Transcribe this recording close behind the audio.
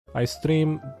I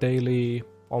stream daily,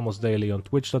 almost daily on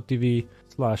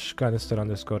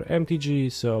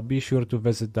twitch.tv/canister_mtg, so be sure to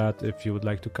visit that if you would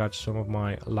like to catch some of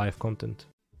my live content.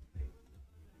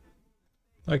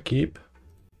 I keep.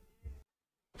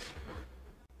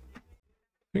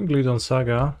 Pink lead on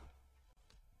Saga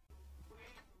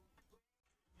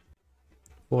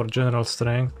for general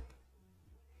strength.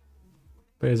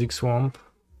 Basic swamp.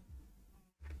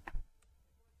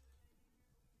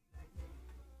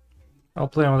 I'll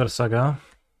play another Saga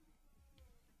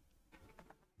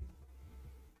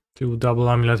to double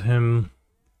amulet him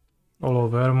all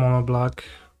over. Mono black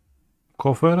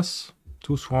coffers,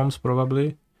 2 swamps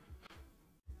probably.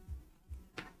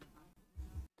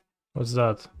 What's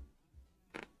that?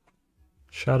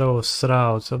 Shadow of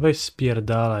Shrouds. A weź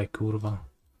spierdalaj, kurwa.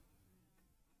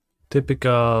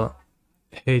 Typical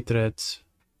hatred.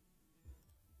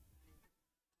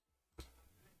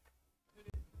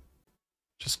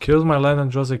 Just kills my land and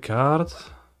draws a card?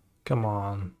 Come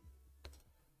on.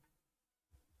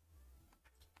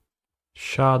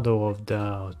 Shadow of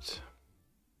Doubt.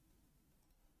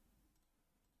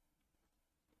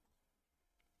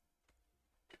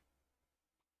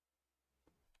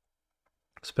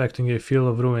 Expecting a Field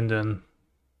of Ruin then.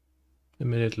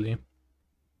 Immediately.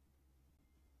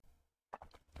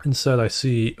 Instead I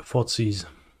see Thoughtseize.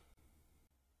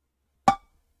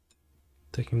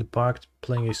 Taking the pact,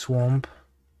 playing a swamp.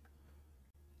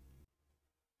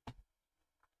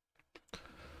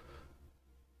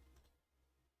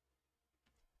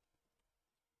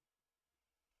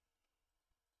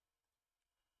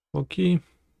 Okay.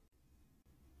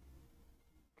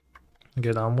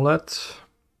 Get Amulet.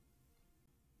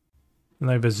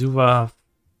 No i Vesuva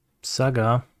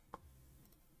Saga.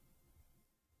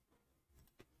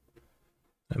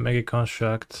 A Mega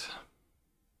Construct.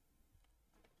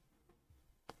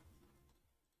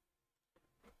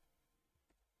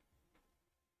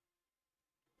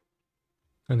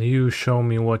 And you show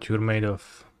me what you're made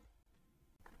of.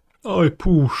 I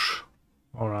push.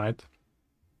 Alright.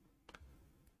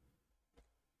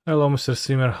 Hello, Mr.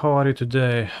 Simmer. How are you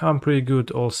today? I'm pretty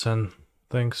good, Olsen.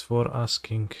 Thanks for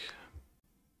asking.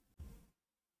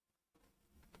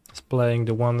 It's playing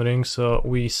the One Ring, so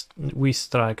we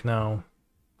strike now.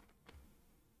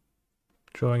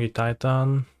 Drawing a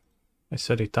Titan. I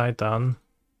said a Titan.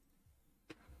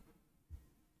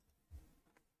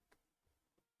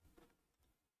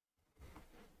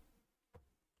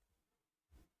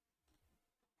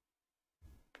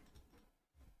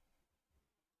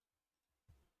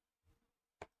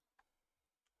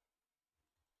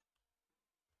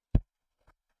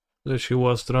 There she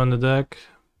was drawing the deck.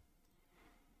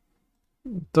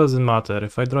 Doesn't matter.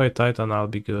 If I draw a Titan, I'll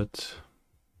be good.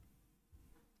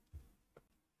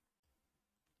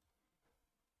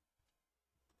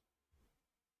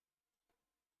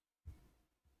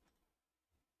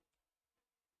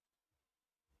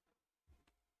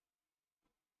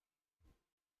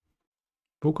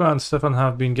 Buka and Stefan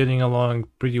have been getting along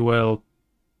pretty well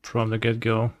from the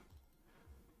get-go.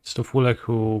 It's Tofulek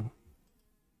who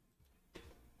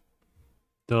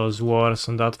does wars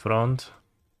on that front.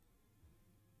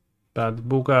 But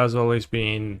Buka has always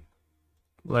been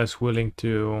less willing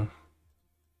to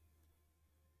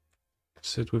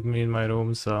sit with me in my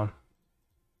room, so...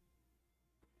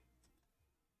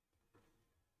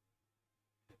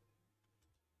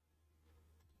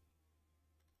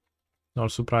 No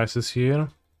surprises here.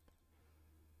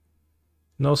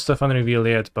 No Stefan reveal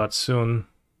yet, but soon.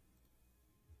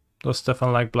 Does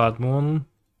Stefan like Blood Moon?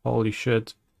 Holy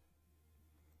shit.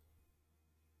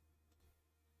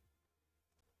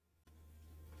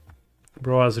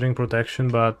 Bro has ring protection,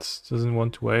 but doesn't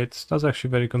want to wait. That's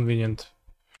actually very convenient.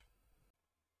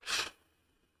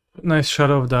 Nice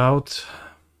Shadow of Doubt.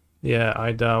 Yeah,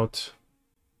 I doubt.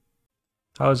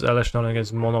 How is Elesh known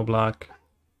against mono black?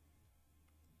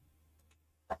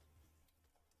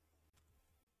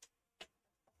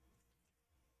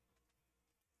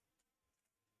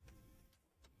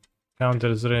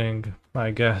 Counters ring, I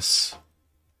guess.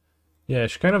 Yeah,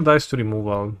 she kind of dies to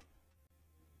removal.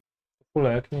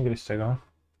 Kulek, nie gry z tego.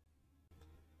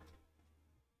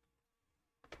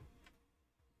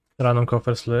 Random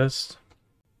coffers list.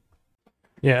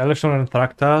 Yeah, Election and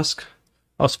track task.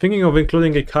 I was thinking of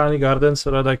including a Crumbling Garden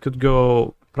so that I could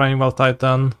go Primeval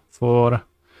Titan for...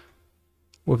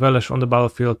 with Elesh on the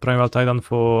battlefield, Primeval Titan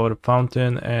for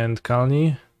Fountain and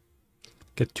Kalni.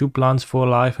 Get 2 plants for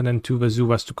life and then 2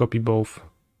 Vesuvas to copy both.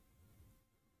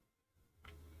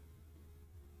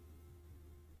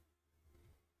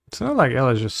 It's not like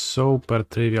Elesh is super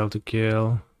trivial to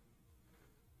kill.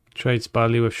 Trades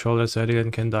badly with Shoulders Area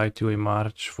and can die to a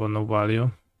March for no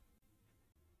value.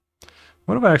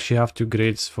 What if I actually have 2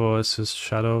 grids for this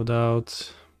shadowed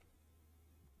out?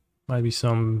 Might be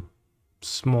some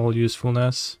small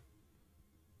usefulness.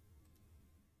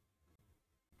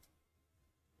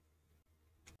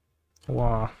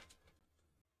 Wow.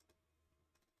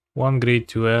 1 grid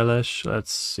to Elesh,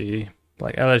 let's see.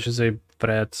 Like Elesh is a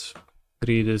threat,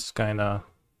 grid is kinda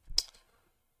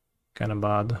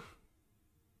bad.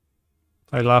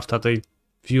 I laughed at a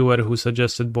viewer who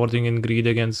suggested boarding in greed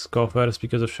against Gophers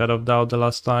because of Shadow of Doubt the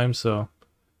last time, so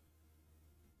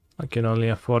I can only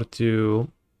afford to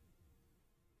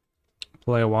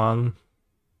play 1.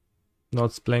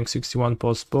 Not playing 61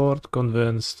 post board,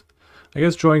 convinced. I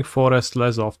guess drawing Forest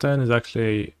less often is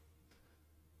actually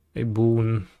a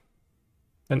boon.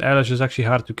 And Elesh is actually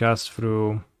hard to cast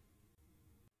through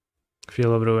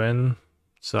Field of Ruin,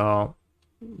 so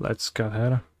let's cut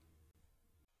her.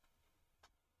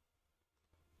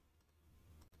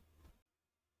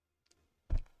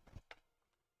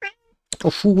 O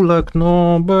Fulek,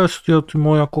 no bestia ty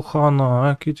moja kochana,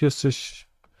 jaki ty jesteś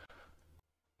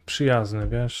przyjazny,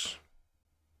 wiesz?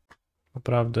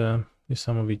 Naprawdę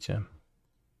niesamowicie.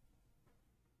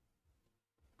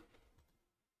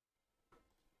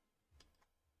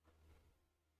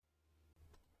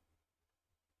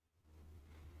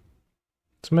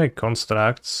 Let's make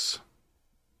constructs.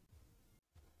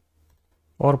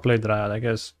 Or play Dryad, I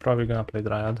guess. Probably gonna play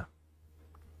Dryad.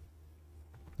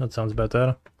 That sounds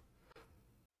better.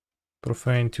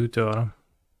 Profane Tutor.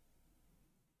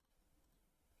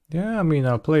 Yeah, I mean,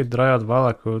 I'll play Dryad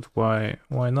Valakut.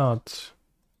 Why not?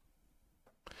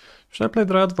 Should I play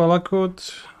Dryad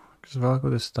Valakut? Because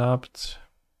Valakut is tapped.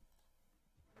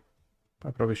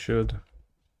 I probably should.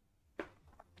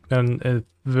 Then if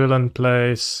villain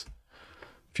plays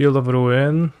Field of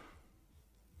Ruin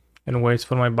and waits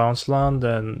for my bounce land,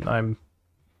 then I'm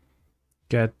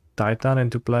get Titan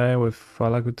into play with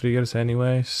Valakut triggers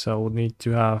anyway, so we'll need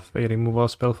to have a removal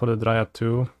spell for the Dryad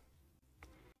too.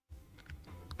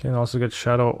 Can also get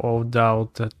Shadow of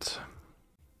Doubt at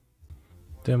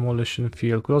Demolition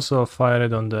Field. Could also fire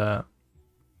it on the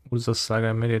Urza Saga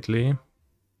immediately.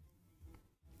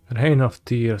 Rain of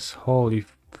Tears, holy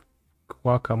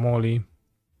guacamole.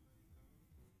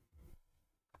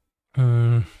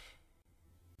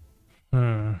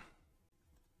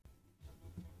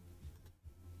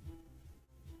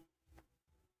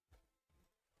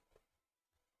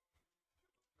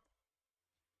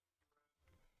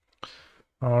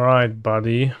 Alright,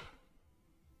 buddy.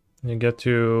 You get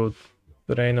to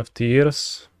Rain of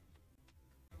Tears.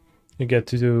 You get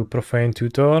to do Profane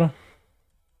Tutor.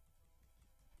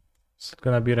 It's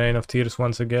gonna be Rain of Tears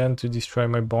once again to destroy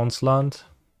my Bonds land.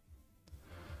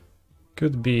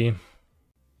 Could be.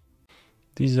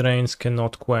 These rains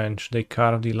cannot quench. They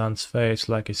carve the land's face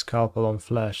like a scalpel on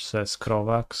flesh, says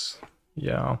Krovax.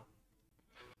 Yeah.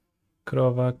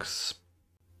 Krovax.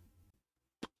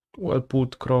 Well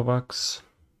put, Krovax.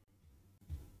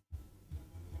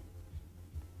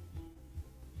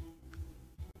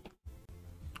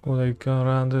 Like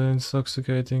around the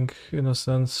intoxicating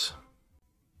innocence.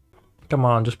 Come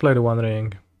on, just play the 1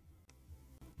 ring.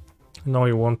 No,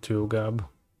 you want to, Gab.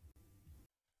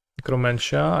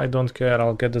 Necromancia, I don't care,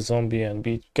 I'll get the zombie and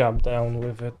beat Gab down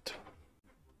with it.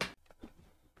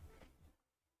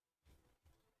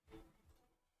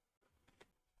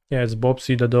 Yeah, it's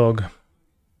Bobsy the dog.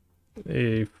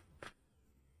 A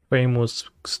famous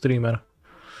streamer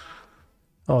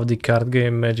of the card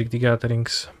game Magic the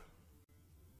Gatherings.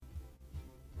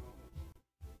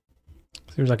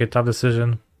 Seems like a tough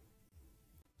decision.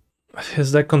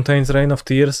 His deck contains Rain of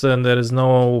Tears and there is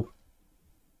no...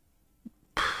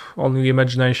 Only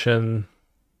imagination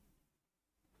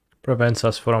prevents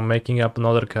us from making up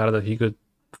another card that he could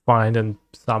find and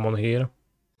summon here.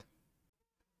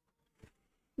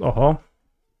 Oh,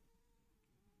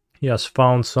 he has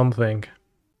found something.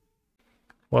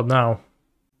 What now?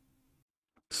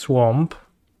 Swamp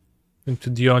into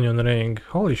the Onion Ring.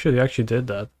 Holy shit, he actually did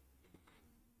that.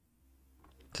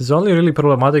 It's only really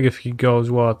problematic if he goes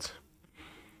what?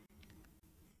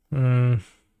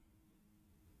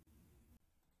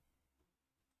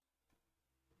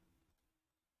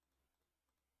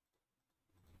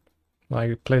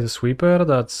 Like plays a sweeper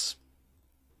that's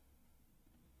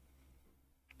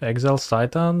exiles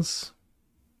Titans.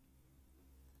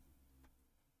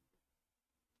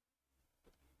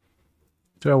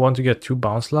 Do I want to get 2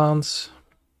 bounce lands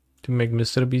to make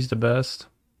Mr. Beast the best?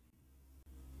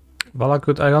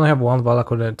 Valakut, I only have 1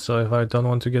 Valakut hit, so if I don't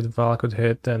want to get Valakut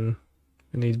hit, then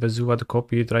I need Vezuva to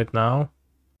copy it right now.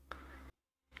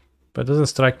 But it doesn't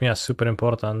strike me as super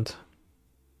important.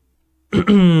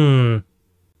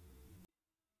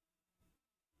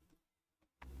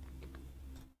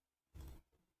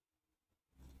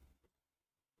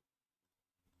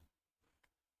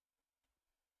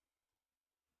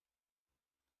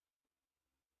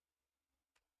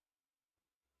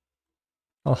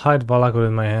 I'll hide Valakut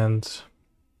in my hand.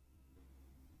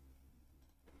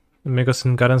 In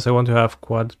Mycosynth Gardens I want to have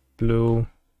quad blue.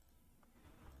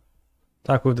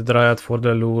 Attack with the Dryad for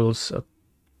the Lulz,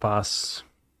 pass.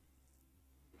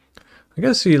 I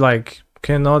guess he like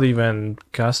cannot even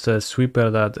cast a sweeper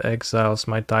that exiles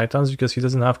my Titans because he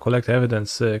doesn't have Collect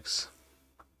Evidence 6.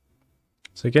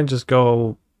 So he can just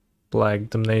go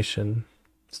like Damnation.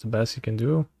 It's the best he can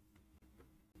do.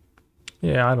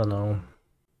 Yeah, I don't know.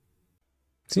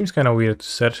 Seems kind of weird to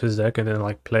search his deck and then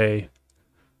like play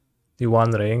the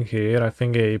One Ring here. I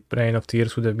think a Rain of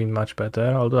Tears would have been much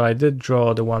better. Although I did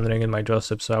draw the One Ring in my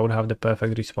Joseph, so I would have the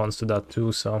perfect response to that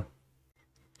too, so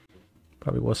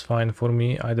probably was fine for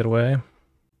me either way.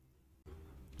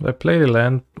 If I played a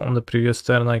land on the previous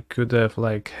turn, I could have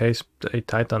like haste a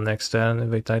Titan next turn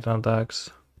if a Titan attacks.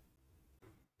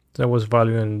 There was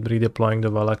value in redeploying the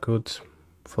Valakut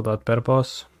for that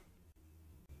purpose.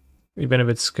 Even if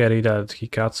it's scary that he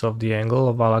cuts off the angle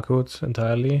of Valakut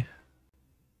entirely.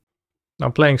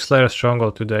 I'm playing Slayers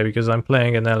Stronghold today because I'm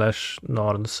playing an Elesh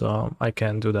Norn, so I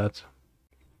can't do that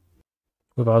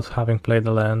without having played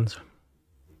the land.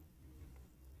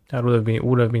 That would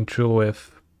have been true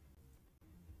with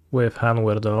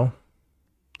Hanwer though.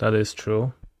 That is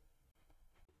true.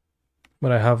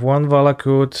 But I have one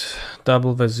Valakut,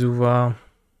 double Vesuva,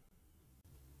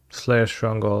 Slayer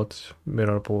Stronghold,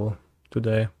 Mirrorpool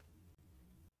today.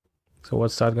 So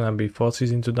what's that gonna be?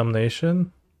 Forces into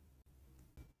Damnation?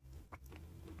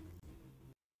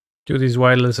 Do these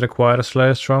whitelists require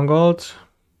Slayer Stronghold?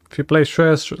 If you play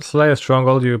Slayer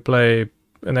Stronghold, you play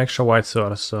an extra white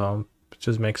source, so it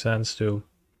just makes sense to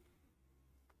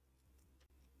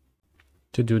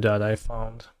do that, I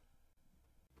found.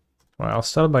 Well, I'll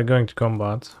start by going to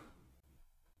combat.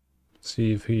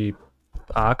 See if he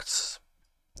acts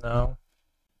now.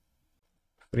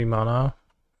 3 mana,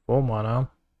 4 mana.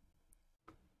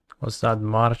 What's that?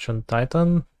 March on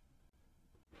Titan?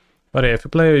 But yeah, if you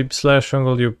play Slayer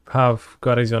Stronghold, you have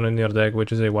Garrison in your deck,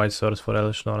 which is a white source for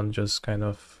Elesh Norn. Just kind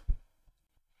of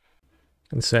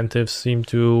incentives seem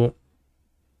to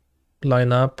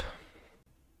line up.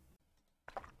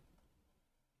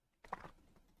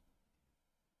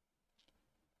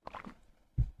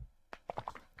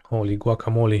 Holy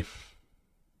guacamole.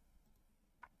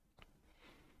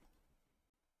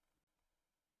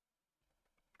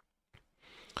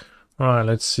 Alright,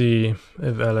 let's see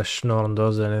if Elesh Norn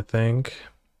does anything.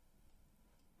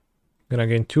 Gonna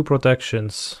gain 2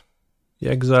 protections. He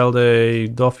exiled a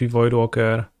Doffy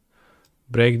Voidwalker,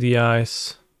 Break the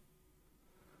Ice,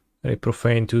 a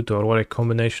Profane Tutor. What a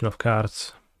combination of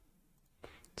cards.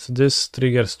 So this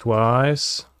triggers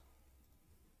twice.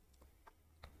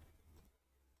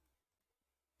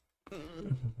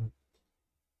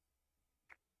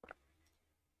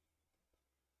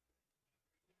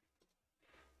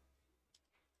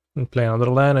 And play another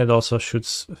land, it also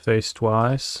shoots face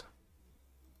twice.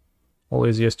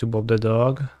 Always yes to Bob the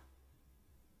Dog.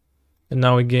 And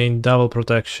now we gain double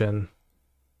protection.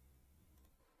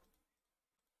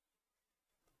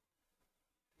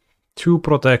 Two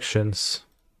protections.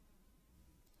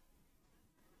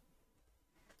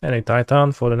 And a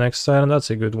Titan for the next turn, that's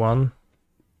a good one.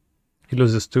 He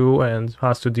loses 2 and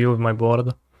has to deal with my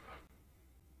board.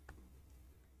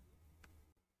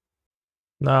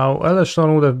 Now, Elesh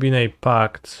Norn would have been a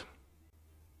pact.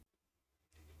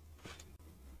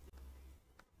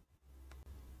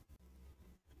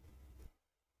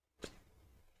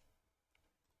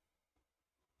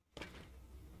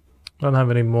 Don't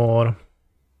have any more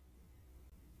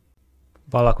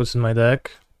Valakuts in my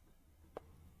deck.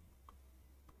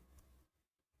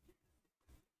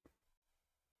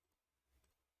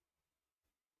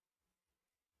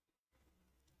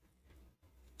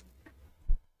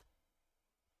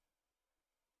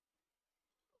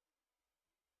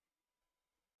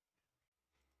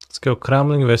 Let's go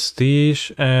Crumbling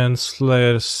Vestige and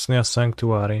Selesnya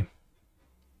Sanctuary.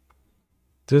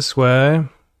 This way,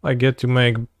 I get to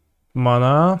make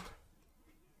mana.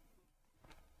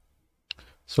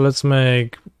 So let's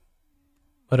make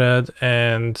red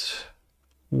and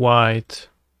white.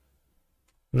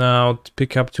 Now to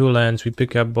pick up 2 lands, we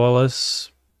pick up Boseiju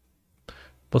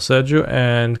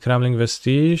and Crumbling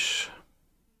Vestige.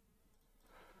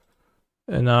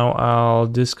 And now I'll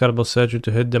discard Boseiju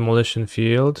to hit Demolition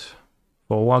Field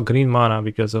for 1 green mana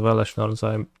because of Elesh Norn, so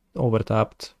I'm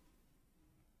overtapped.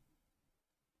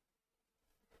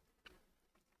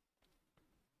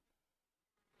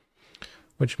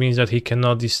 Which means that he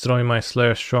cannot destroy my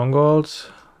Slayer Stronghold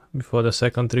before the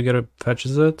second trigger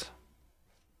fetches it.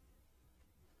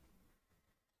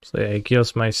 So yeah, he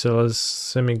kills my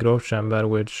Simic Growth Chamber,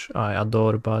 which I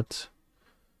adore, but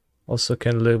Also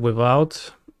can live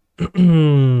without.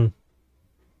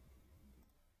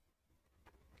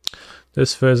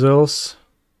 This fizzles.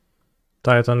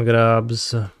 Titan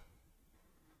grabs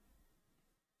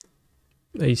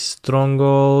a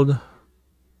Stronghold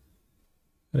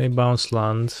and a bounce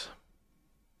land.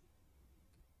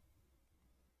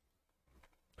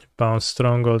 Bounce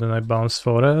Stronghold and I bounce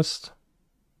Forest.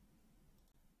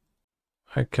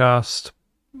 I cast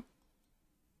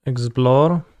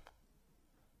Explore.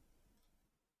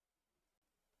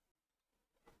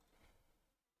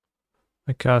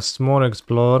 I cast more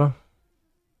Explore.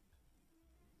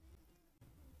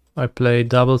 I play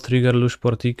double trigger Lush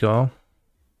Portico.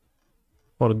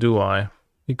 Or do I?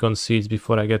 He concedes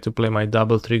before I get to play my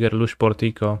double trigger Lush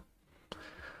Portico.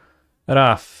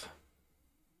 Rough.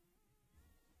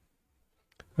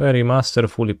 Very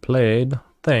masterfully played.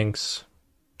 Thanks.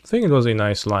 I think it was a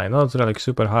nice line. Not really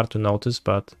super hard to notice,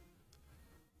 but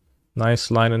nice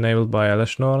line enabled by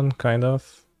Elesh Norn, kind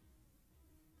of.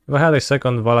 If I had a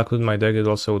second Valakut in my deck, it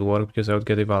also would work because I would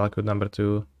get a Valakut number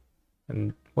 2.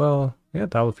 And, well, yeah,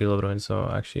 double Field of Ruin, so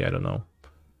actually, I don't know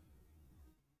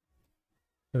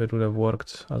if it would have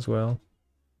worked as well.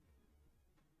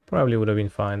 Probably would have been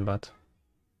fine, but...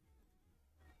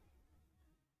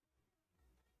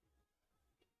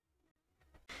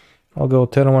 I'll go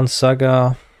turn 1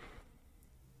 Saga,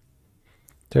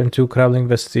 turn 2 Crumbling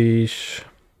Vestige.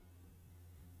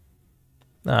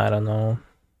 I don't know.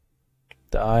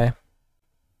 Die.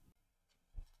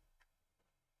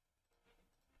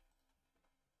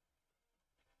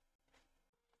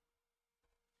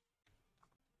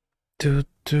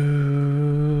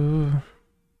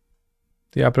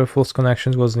 The April Fool's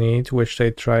Connections was neat, which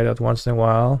they try that once in a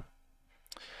while.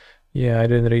 Yeah, I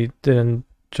didn't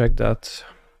check that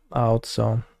out,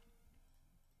 so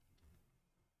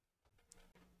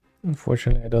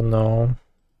unfortunately I don't know.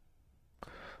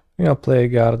 I'll play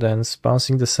Gardens.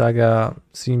 Bouncing the Saga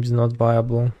seems not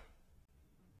viable.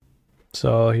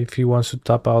 So if he wants to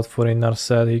tap out for a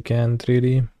Narset, he can't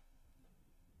really.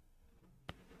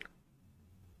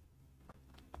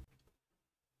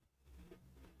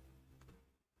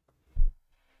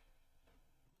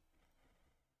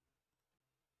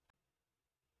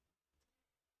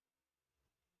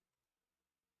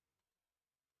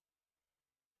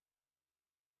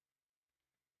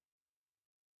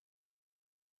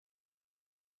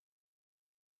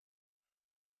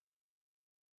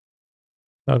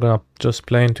 Not gonna just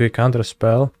play into a counter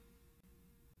spell.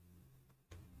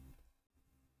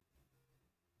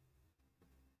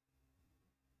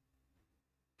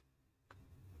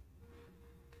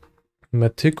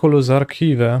 Meticulous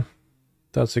Archive.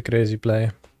 That's a crazy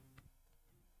play.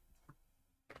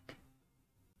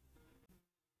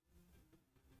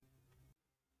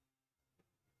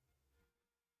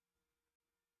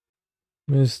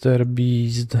 Mr.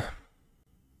 Beast.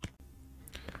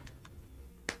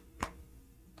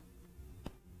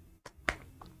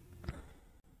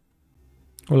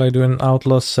 Will I do an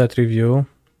Outlaw set review?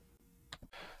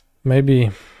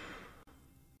 Maybe.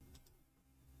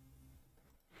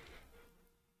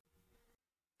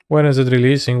 When is it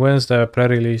releasing? When is the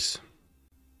pre-release?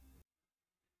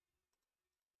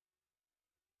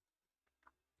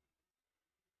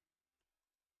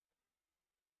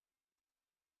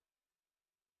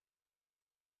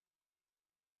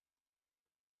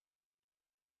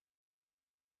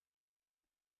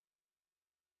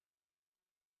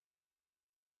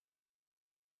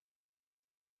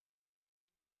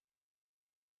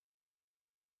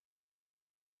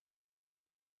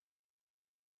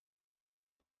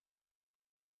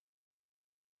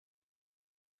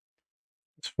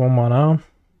 It's 4 mana.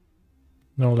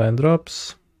 No land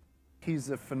drops.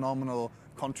 He's a phenomenal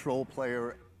control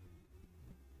player.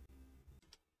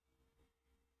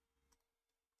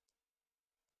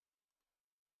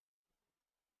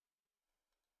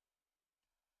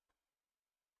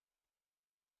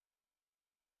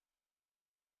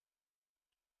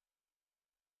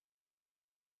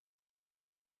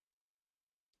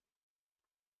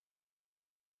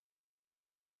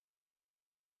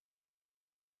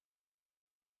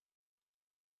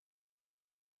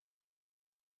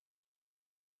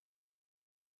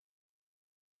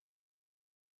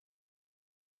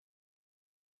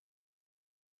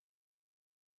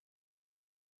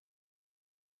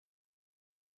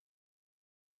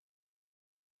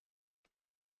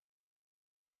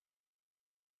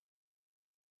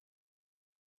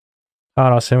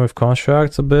 Harass him with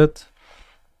constructs a bit.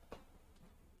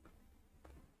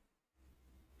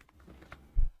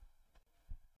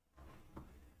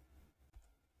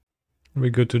 We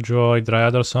good to draw a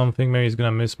Dryad or something. Maybe he's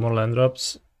gonna miss more land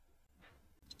drops.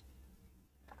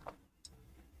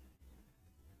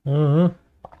 Mm-hmm.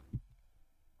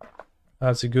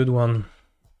 That's a good one.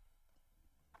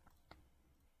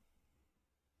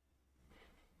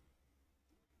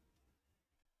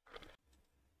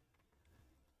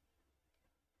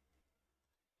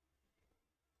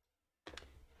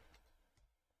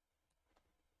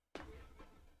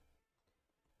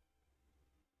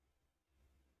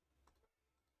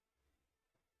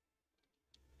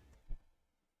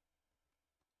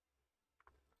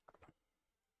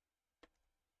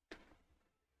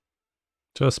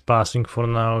 Just passing for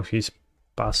now if he's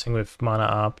passing with mana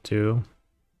up too.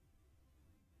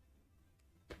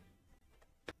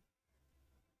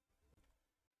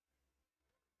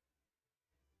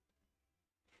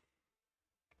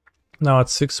 Now at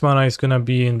 6 mana he's gonna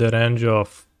be in the range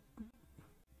of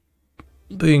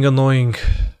being annoying.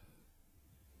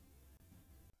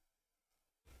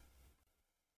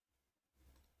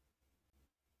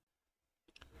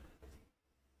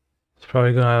 It's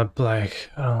probably gonna have like,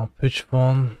 I don't know, pitch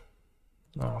one.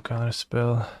 No, counter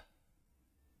spell.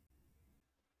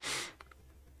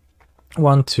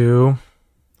 1, 2,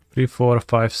 3, 4,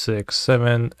 5, 6,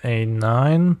 7, 8,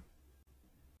 9.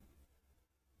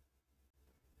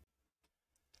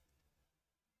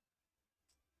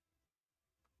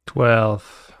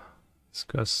 12. This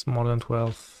guy's more than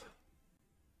 12.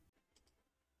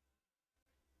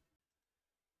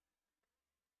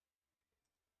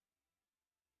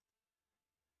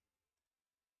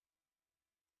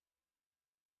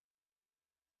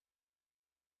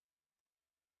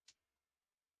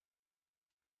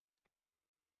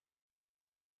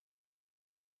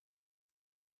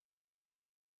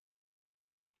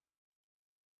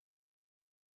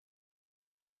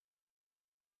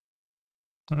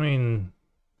 I mean,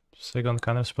 second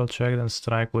counter spell check, then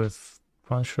strike with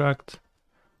construct.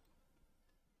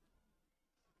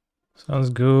 Sounds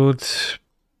good.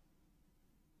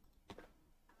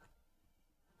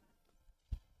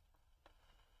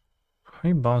 Can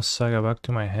I bounce Saga back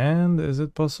to my hand? Is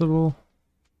it possible?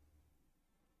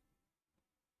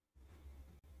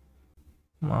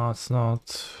 No, it's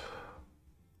not.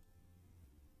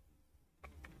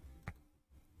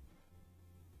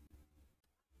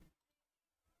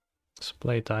 Let's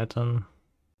play Titan.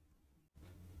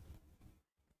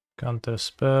 Counter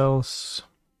spells.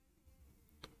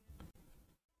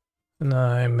 And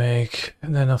I make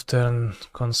an end of turn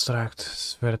construct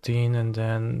 13, and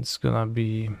then it's gonna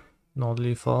be not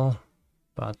lethal,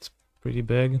 but pretty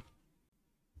big.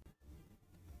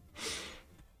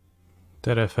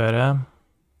 Terefere.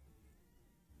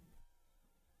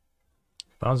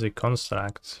 Bouncy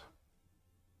construct.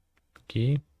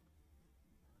 Key.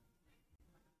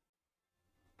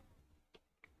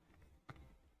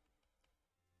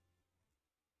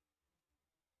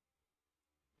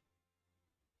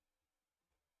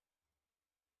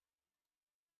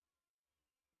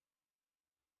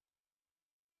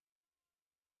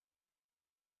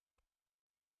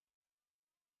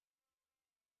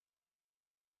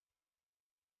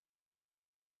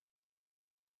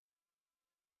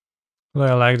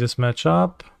 I like this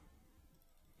matchup.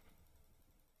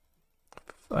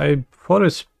 I thought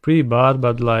it's pretty bad,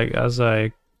 but like as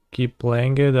I keep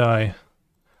playing it, I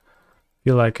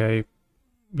feel like I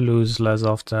lose less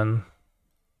often.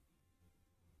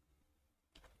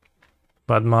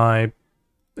 But my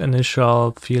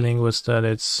initial feeling was that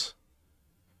it's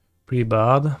pretty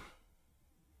bad.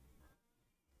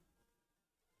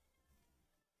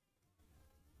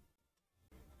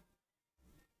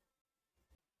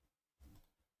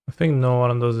 I think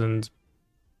Norn doesn't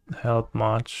help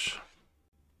much,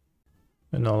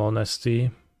 in all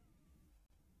honesty.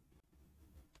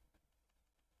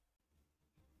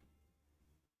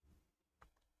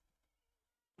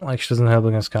 Like, she doesn't help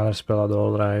against counterspell at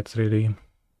all, right? Really.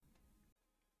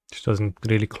 She doesn't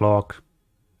really clock.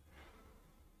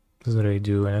 Doesn't really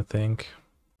do anything.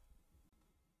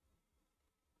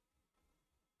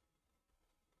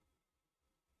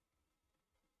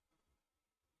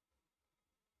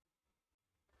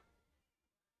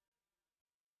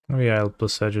 Maybe I'll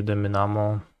Boseiju the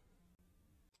Minamo.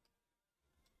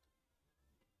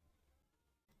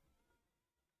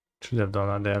 Should have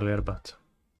done that earlier, but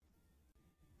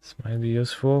this might be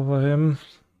useful for him.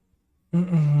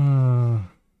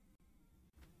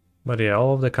 But yeah,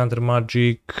 all of the counter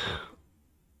magic,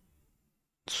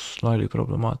 slightly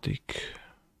problematic.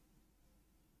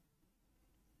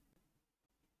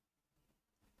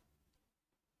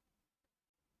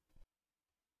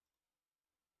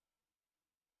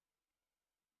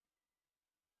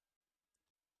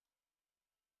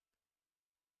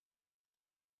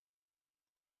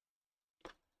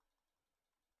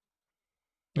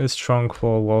 A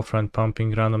Stronghold, Wolfrand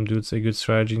pumping random dudes a good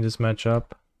strategy in this matchup.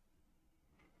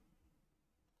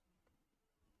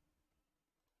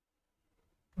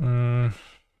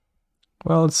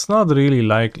 Well, it's not really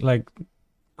like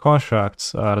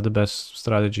constructs are the best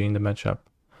strategy in the matchup.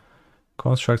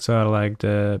 Constructs are like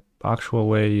the actual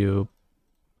way you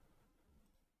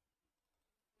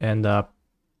end up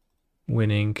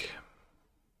winning.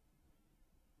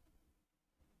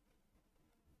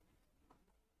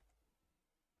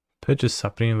 Pitch is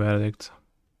Supreme Verdict.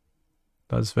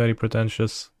 That's very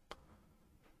pretentious.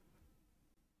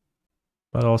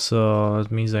 But also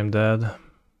it means I'm dead.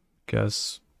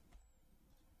 Because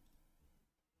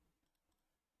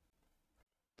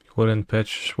couldn't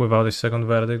pitch without a second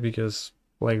verdict, because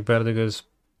like verdict is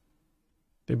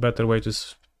a better way to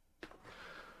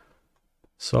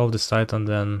solve this Titan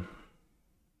than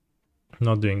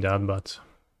not doing that, but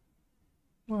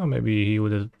well, maybe he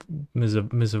would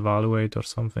misevaluate or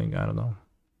something, I don't know.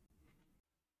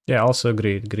 Yeah, also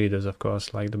Greed. Greed is of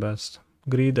course like the best.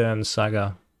 Greed and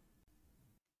Saga.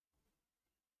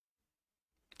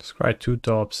 Scry 2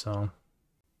 top, so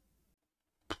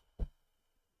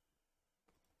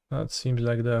that seems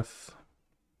like death.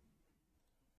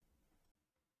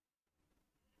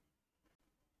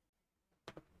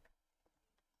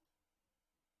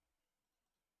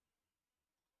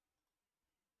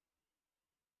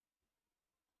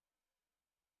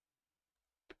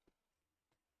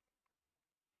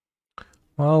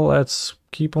 Well, let's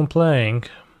keep on playing.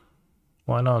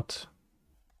 Why not?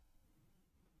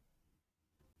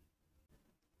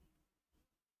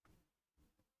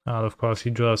 And of course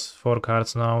he draws 4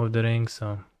 cards now with the ring,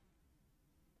 so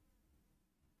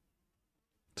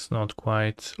it's not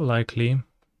quite likely.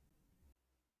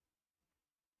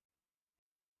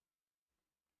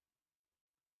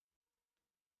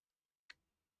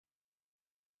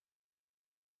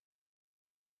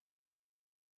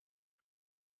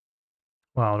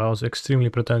 Wow, that was extremely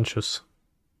pretentious.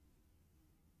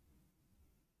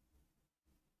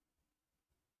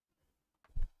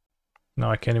 Now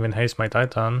I can't even haste my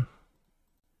Titan.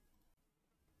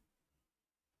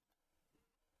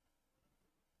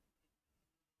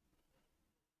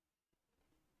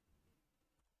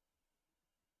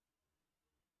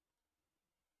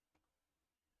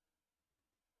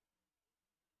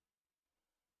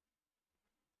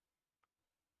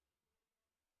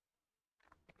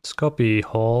 Let's copy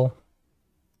Hall.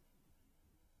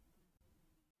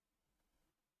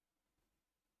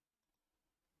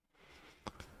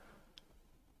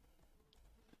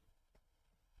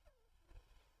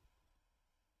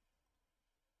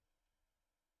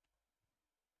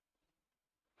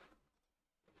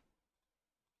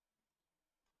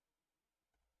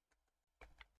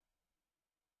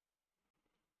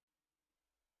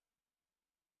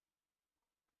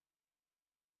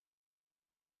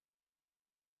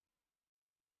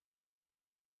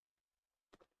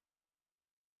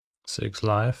 Six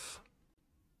life.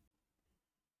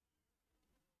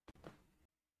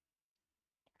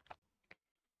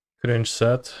 Cringe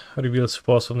set. Reveals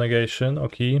Force of Negation.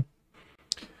 Okay.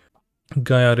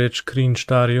 Gaia Rich Cringe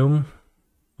Tarium.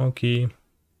 Okay.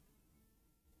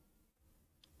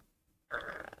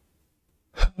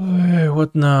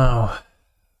 What now?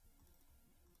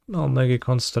 I'll make a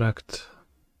construct.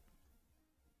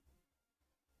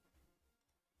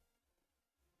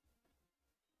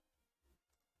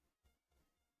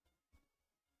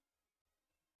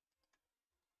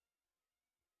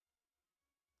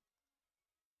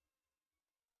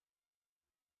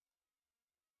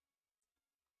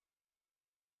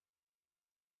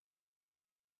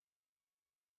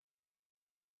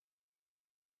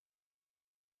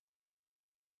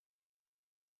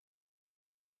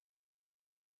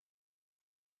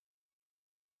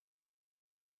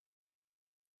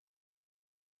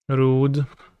 Rude.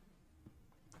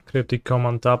 Cryptic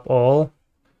command tap all.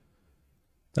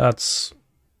 That's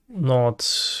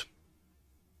not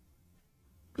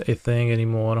a thing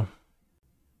anymore.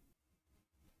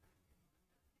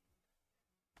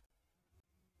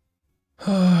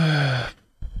 Have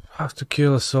to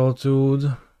kill a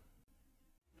Saltwood.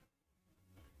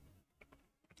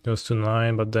 Goes to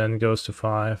 9, but then goes to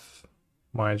 5.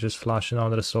 Might just flash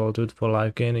another Saltwood for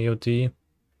life gain AOT.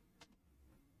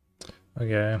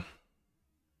 Okay.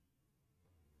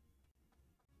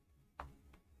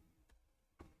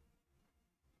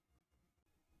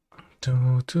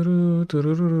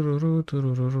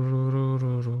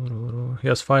 He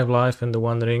has 5 life and the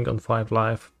 1 ring on 5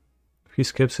 life. If he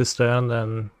skips his turn,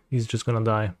 then he's just gonna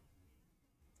die.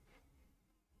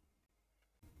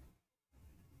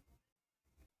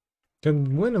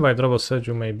 Can win if I draw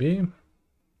Boseiju, maybe.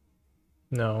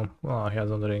 No, oh, he has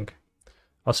on the ring.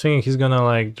 I was thinking he's gonna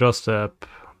like draw step.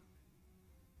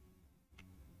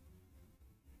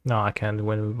 No, I can't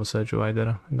win with Boseiju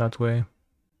either in that way.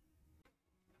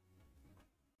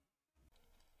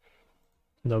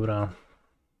 Dobra.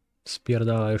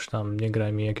 Spierdala już tam, nie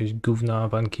graj mi jakieś gówna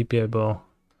w Ankipie, bo...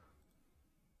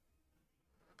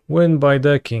 Win by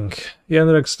decking.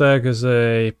 Jędrek's deck is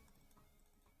a...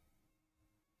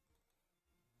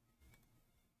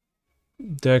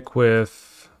 deck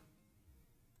with...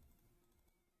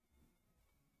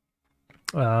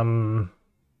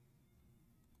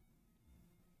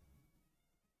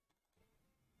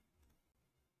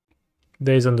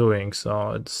 Days Undoing,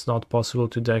 so it's not possible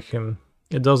to deck him.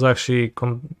 It does actually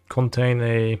contain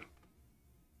an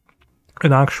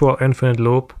actual infinite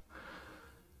loop,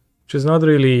 which is not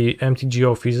really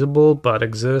MTGO feasible, but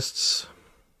exists.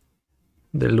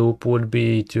 The loop would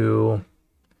be to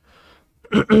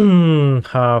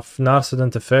have Narset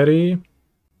and Teferi,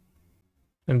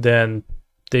 and then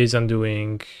Days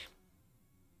Undoing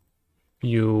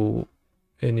you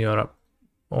in your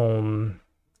own,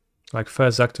 like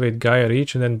first activate Gaia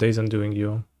Reach and then Days Undoing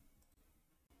you.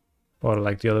 Or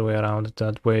like the other way around,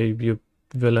 that way you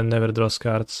villain never draws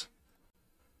cards.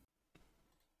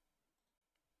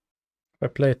 If I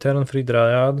play turn 3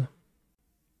 Dryad,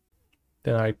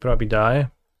 then I probably die.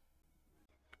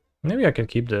 Maybe I can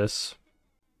keep this.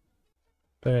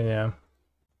 But yeah.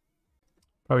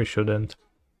 Probably shouldn't.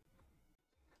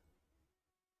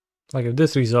 Like if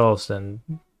this resolves, then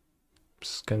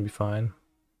this can be fine.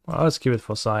 Well, let's keep it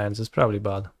for science, it's probably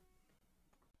bad.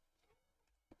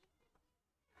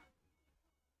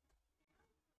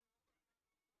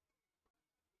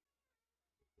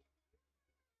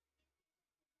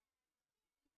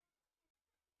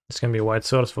 This can be a white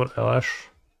source for Elesh.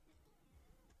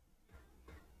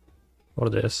 Or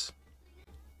this.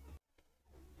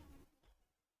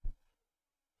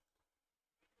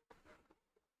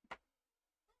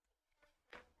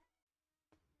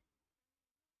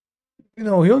 You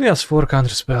know, he only has 4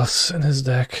 counter spells in his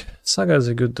deck. Saga is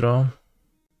a good draw.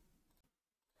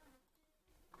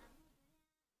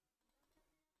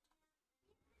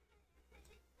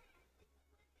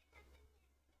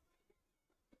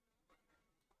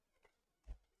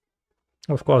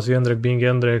 Of course, Jędrek being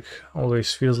Jędrek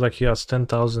always feels like he has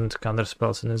 10,000 counter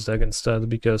spells in his deck instead,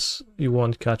 because you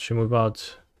won't catch him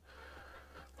without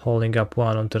holding up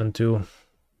 1 on turn 2.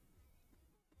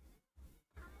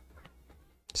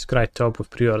 It's quite top with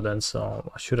Preordain, so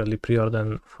assuredly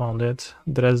Preordain found it.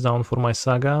 Dress down for my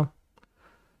Saga.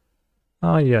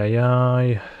 Ay ay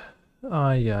ay.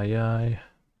 Ay ay ay.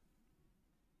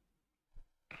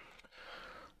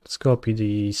 Let's copy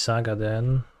the Saga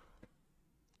then.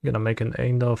 Gonna make an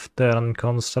end of turn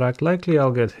construct. Likely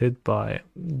I'll get hit by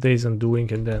Days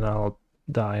Undoing and then I'll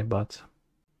die, but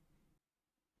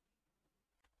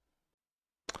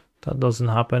that doesn't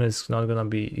happen. It's not gonna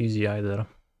be easy either.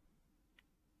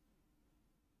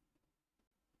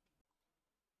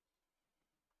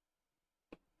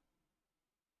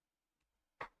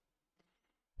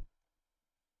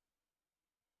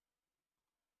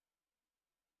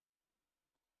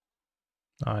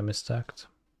 I misstacked.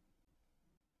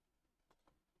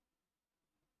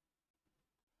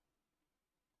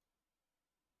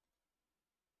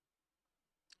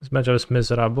 This matchup is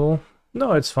miserable.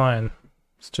 No, it's fine.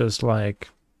 It's just like,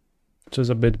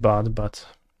 just a bit bad, but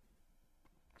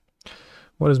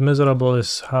what is miserable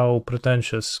is how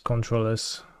pretentious control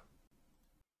is.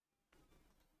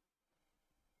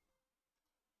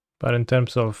 But in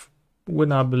terms of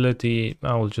winnability,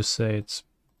 I will just say it's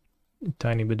a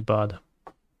tiny bit bad.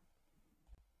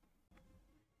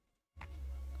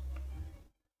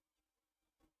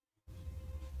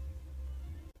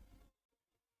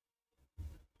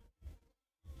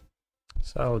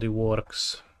 Saudi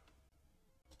works.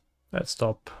 Let's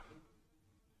stop.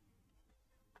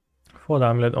 For the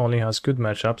Amulet only has good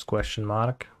matchups, question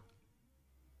mark.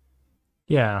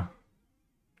 Yeah.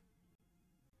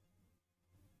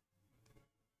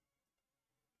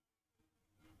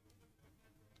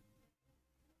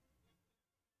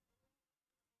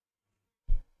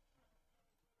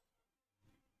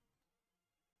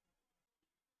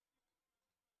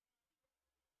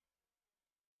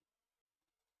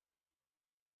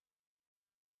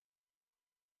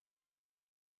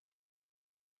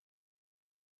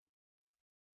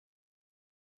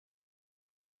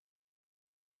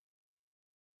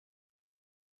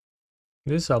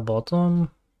 This is our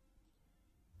bottom.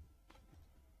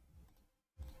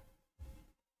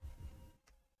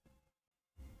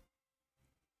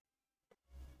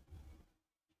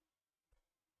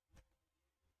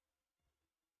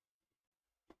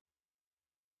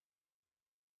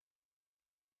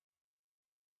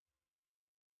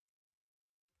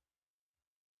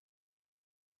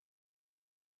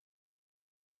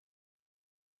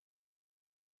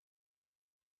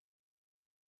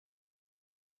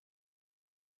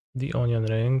 The onion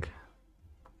ring.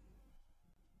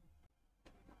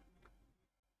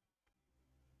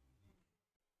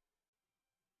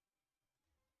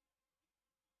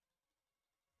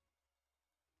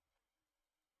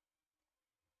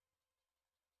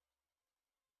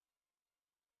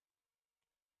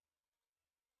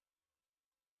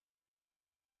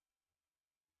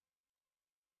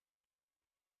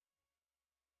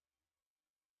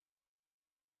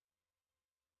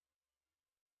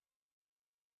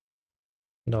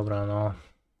 Dobra, no.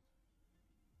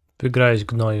 Wygrałeś,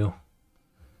 gnoju.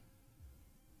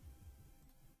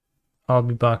 I'll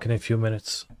be back in a few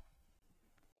minutes.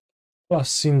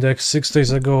 Plus index 6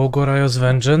 days ago, Gorayo's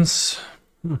Vengeance.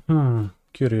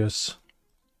 Curious.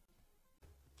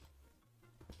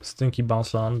 Stinky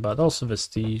bounce land, but also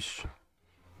Vestige.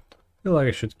 Feel like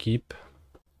I should keep.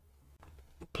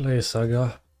 Play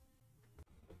Saga.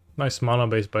 Nice mana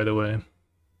base, by the way.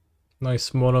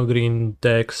 Nice mono green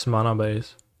decks mana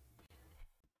base.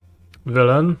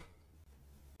 Villain.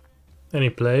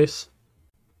 Any place.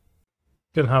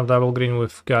 Can have double green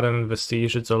with Garden and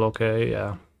Vestige, it's all okay,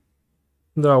 yeah.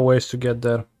 There are ways to get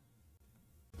there.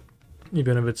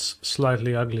 Even if it's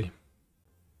slightly ugly.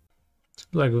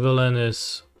 Like Villain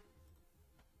is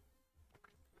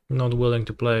not willing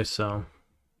to play, so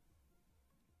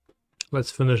let's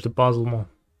finish the puzzle more.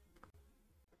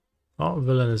 Oh,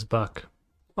 Villain is back.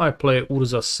 I play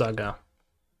Urza Saga.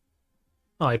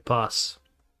 I pass.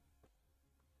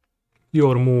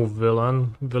 Your move,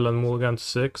 Villain. Villain mulligan to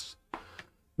 6.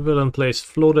 Villain plays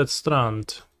Floated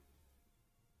Strand.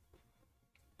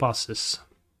 Passes.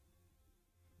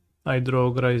 I draw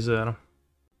Grazer.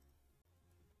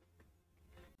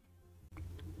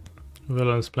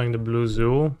 Villain's playing the Blue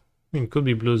Zoo. I mean, could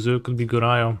be Blue Zoo, could be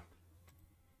Gorayo.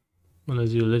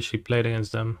 Unless you literally played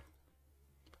against them.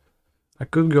 I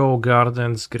could go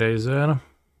Gardens Grazer.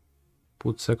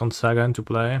 Put second Saga into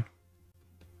play.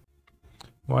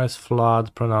 Why is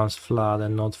flood pronounced flood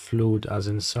and not flood as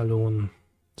in saloon?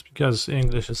 It's because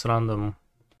English is random.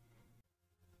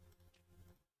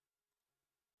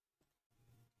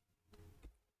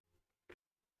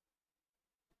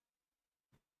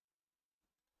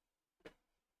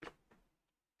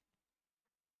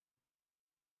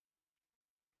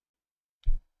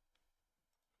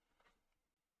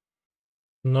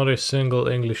 Not a single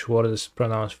English word is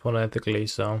pronounced phonetically,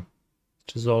 so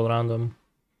it's just all random.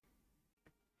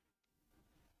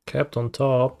 Kept on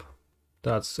top.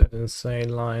 That's an insane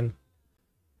line.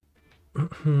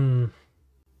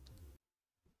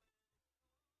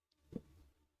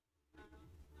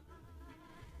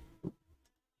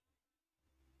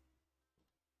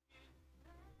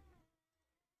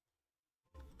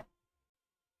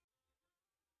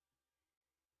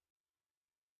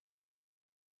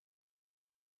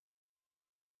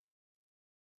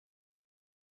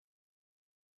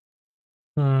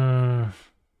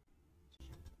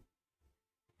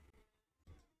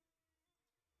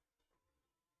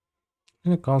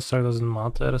 The construct doesn't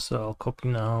matter, so I'll copy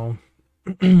now.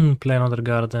 Play another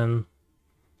garden.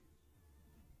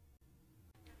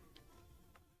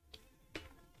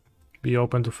 Be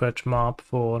open to fetch map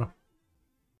for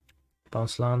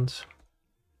bounce land.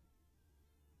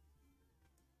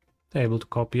 Able to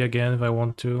copy again if I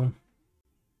want to.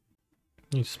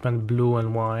 Need to spend blue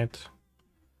and white.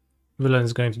 Villain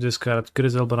is going to discard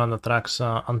Griselbrand,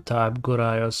 Atraxa, untap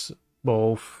Gorayos,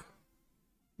 both.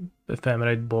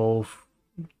 Ephemerate both.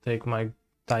 Take my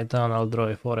Titan, I'll draw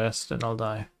a forest and I'll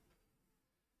die.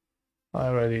 I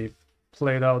already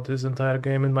played out this entire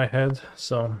game in my head,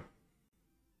 so...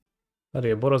 But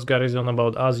yeah, Boros Garrison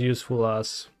about as useful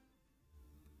as...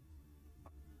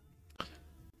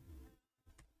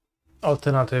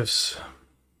 alternatives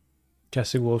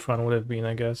Cassie Wolfram would have been,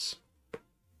 I guess.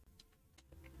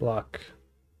 Black.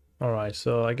 Alright,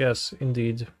 so I guess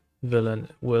indeed Villain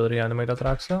will reanimate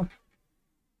Atraxa.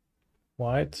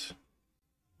 White.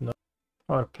 No.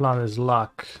 Our plan is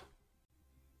luck.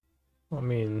 I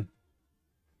mean...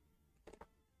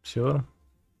 Sure.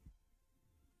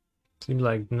 Seems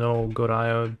like no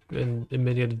Gorayo in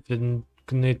immediate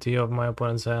vicinity of my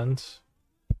opponent's hand.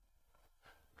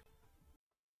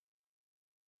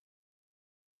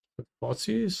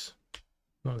 Botsies?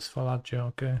 No, it's Falaggio,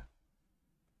 okay.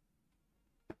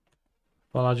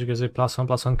 Falaggio is a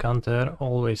 +1/+1 counter,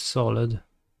 always solid.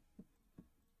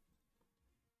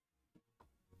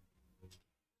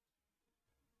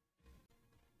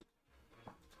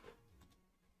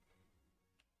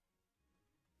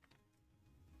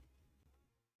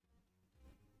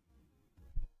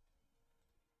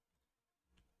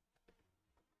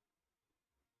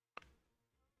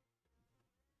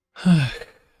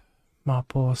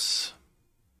 Mapos.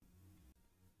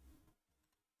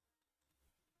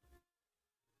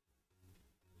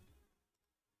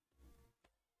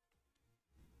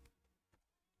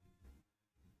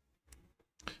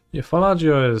 Yeah,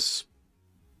 Falagio is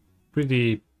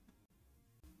pretty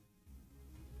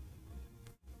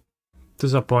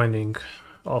disappointing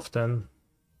often.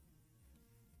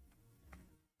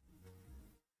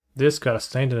 This got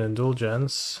Tainted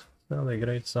Indulgence. Not a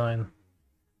great sign.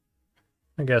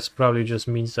 I guess probably just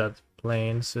means that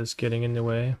Plains is getting in the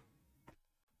way.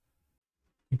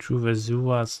 True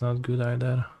Vezuva, it's not good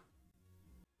either.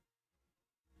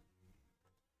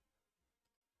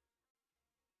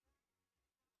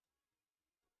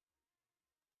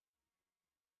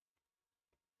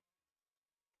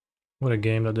 What a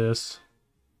game that is.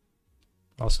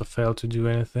 Also failed to do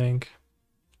anything.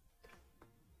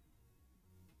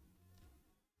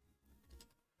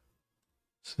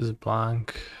 This is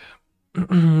blank.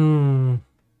 So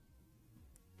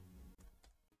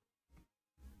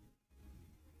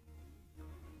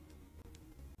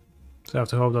I have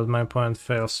to hope that my opponent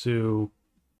fails to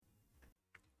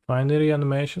find the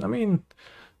reanimation. I mean,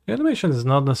 reanimation is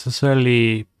not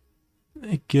necessarily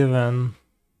a given.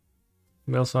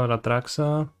 Mills on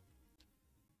Ratraxa.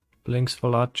 Blinks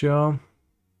Falaccio.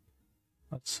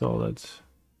 That's solid.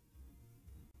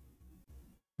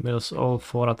 Mills all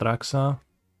for Atraxa.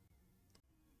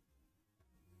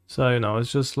 So, you know,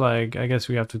 it's just like, I guess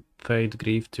we have to fade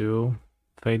Grief too.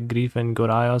 Fade Grief and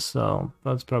Goraya, so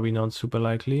that's probably not super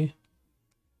likely.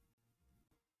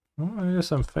 Oh, I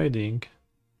guess I'm fading.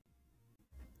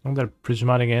 Another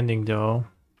Prismatic Ending though.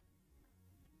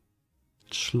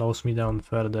 It slows me down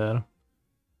further.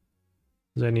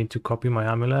 They need to copy my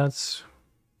amulets.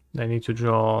 They need to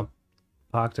draw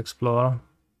Pact Explorer.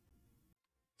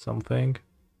 Something.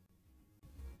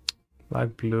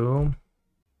 Black blue.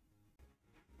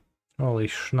 Holy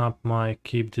schnapp, my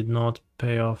keep did not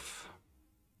pay off.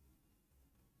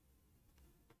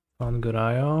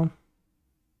 Fangarayo.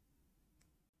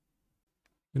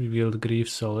 Revealed Grief,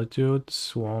 Solitude,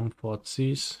 Swarm,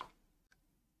 Thoughtseize.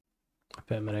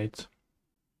 Ephemerate.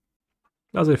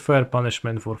 That's a fair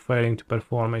punishment for failing to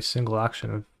perform a single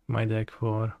action with my deck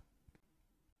for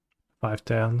 5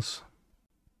 turns.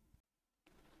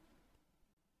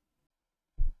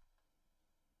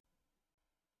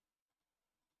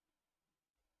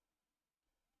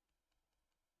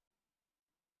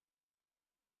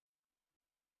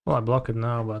 Well, I block it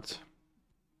now, but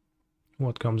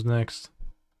what comes next?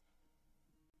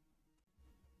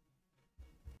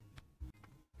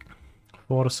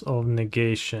 Force of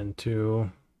Negation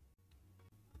to...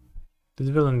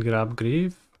 Did villain grab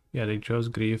Grief? Yeah, they chose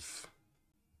Grief.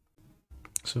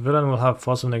 So villain will have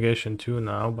Force of Negation too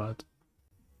now, but...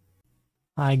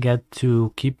 I get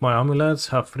to keep my amulets,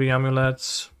 have 3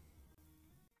 amulets.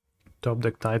 Top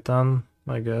deck Titan,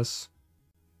 I guess.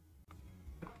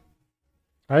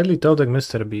 Ideally top deck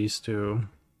Mr. Beast to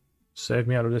save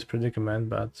me out of this predicament,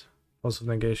 but Force of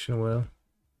Negation will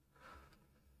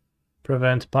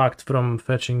prevent Pact from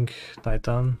fetching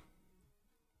Titan,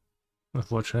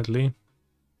 unfortunately.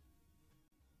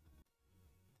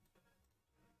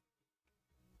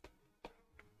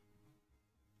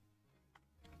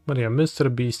 But yeah,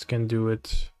 Mr. Beast can do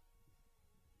it.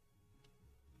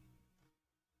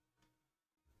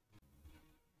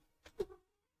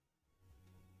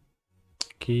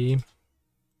 Key.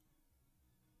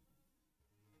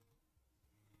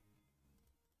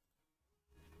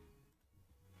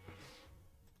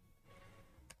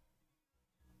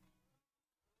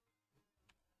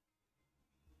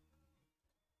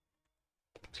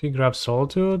 He grabs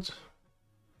Solitude?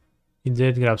 He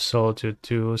did grab Solitude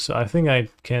too, so I think I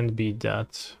can't beat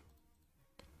that.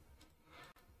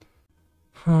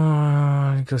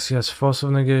 Because he has Force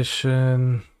of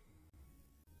Negation.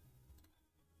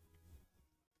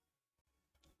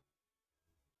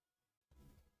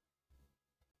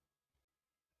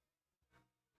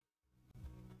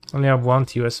 Only have 1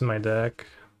 TOS in my deck.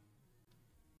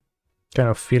 Kind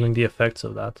of feeling the effects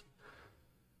of that.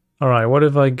 Alright, what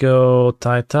if I go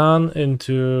Titan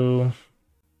into...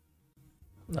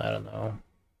 I don't know.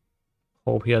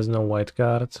 Hope he has no white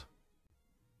card.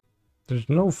 There's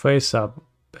no face-up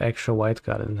extra white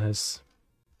card in his...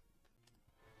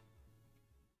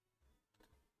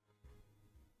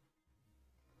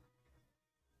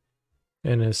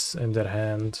 in their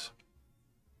hand.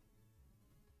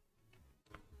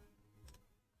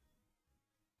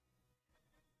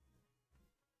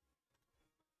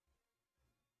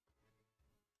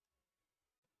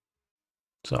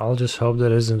 So I'll just hope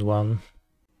there isn't one.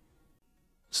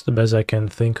 It's the best I can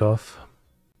think of.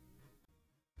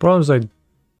 Problems I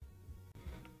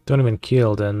don't even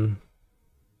kill then.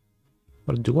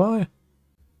 Or do I? I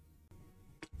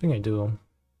think I do.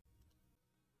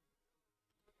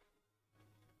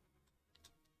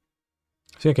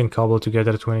 I think I can cobble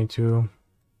together 22.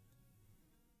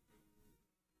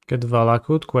 Get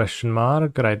Valakut, question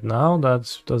mark, right now,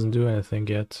 that doesn't do anything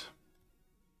yet.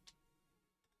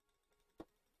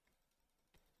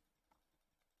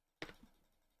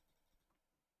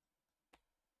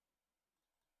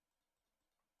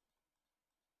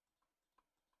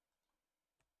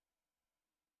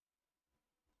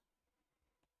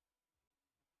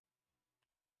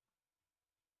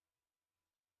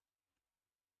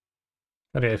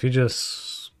 Okay, if you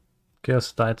just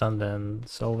kills Titan, then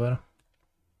it's over.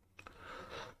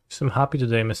 So I'm happy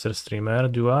today, Mr. Streamer,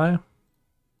 do I?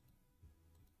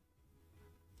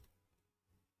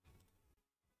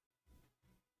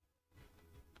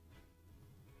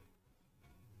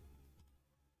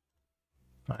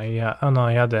 Yeah, oh no,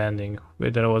 I had the ending.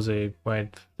 Wait, there was a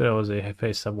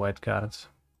face-up white card.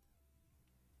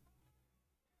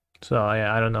 So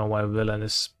yeah, I don't know why Villain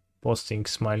is posting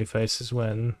smiley faces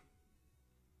when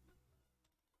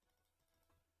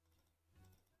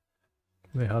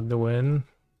they had the win.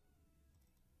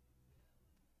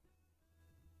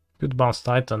 Could bounce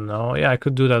Titan, no? Yeah, I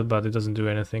could do that, but it doesn't do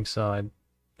anything, so I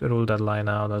rule that line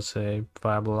out as a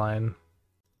viable line.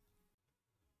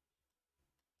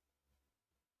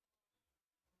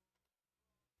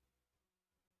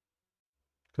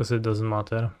 Because it doesn't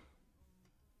matter.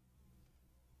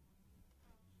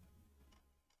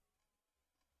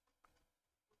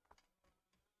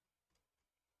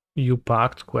 You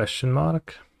packed, question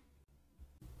mark.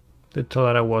 Did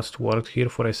Tolaria West work here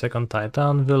for a second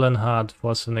Titan? Villain had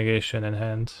Force of Negation in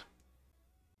hand.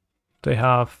 They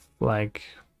have, like...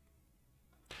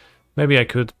 Maybe I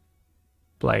could,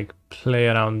 like, play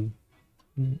around...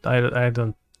 I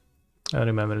don't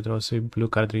remember, there was a blue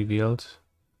card revealed.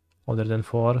 Other than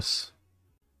Force.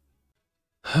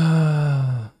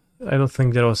 I don't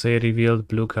think there was a revealed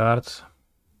blue card.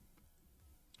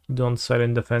 Don't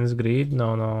silent defense greed?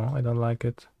 No, I don't like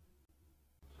it.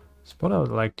 Spot I would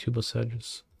like two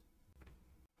Boseijus.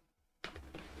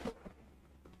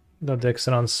 The decks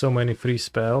runs so many free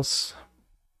spells.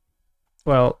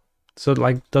 Well, so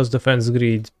like, does defense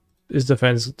greed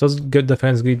good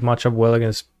defense greed match up well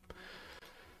against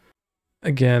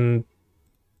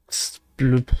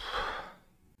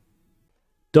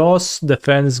does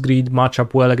defense greed match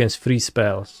up well against free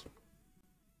spells?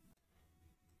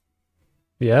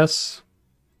 Yes.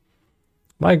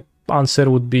 My answer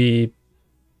would be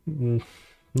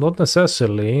not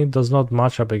necessarily. It does not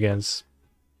match up against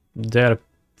their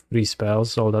free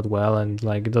spells all that well, and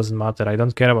like, it doesn't matter. I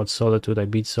don't care about Solitude. I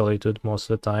beat Solitude most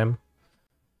of the time.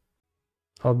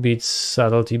 I'll beat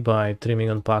Subtlety by trimming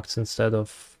on pacts instead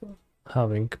of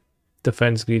having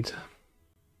defense greed.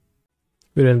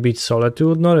 We didn't beat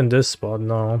Solitude, not in this spot,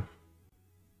 no.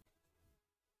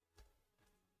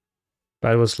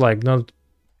 That was like not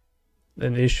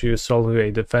an issue solving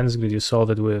a defense greed, you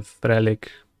solve it with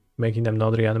Relic, making them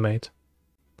not reanimate.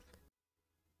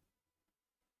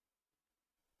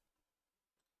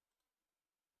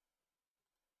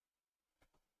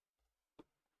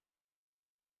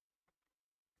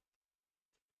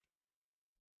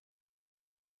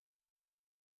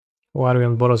 Why are we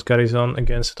on Boros Garrison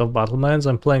against set of Battlements?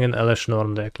 I'm playing an Elesh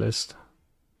Norn decklist.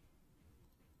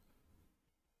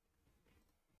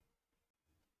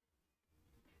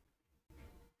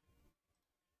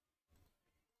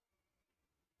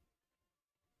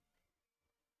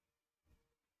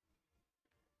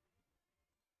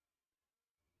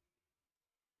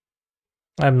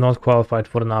 I'm not qualified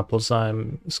for an apple, so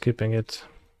I'm skipping it.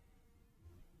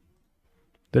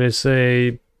 There is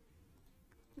an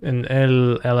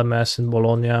LMS in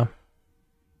Bologna,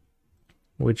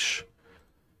 which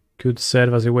could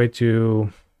serve as a way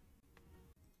to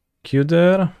queue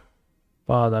there,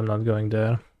 but I'm not going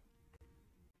there.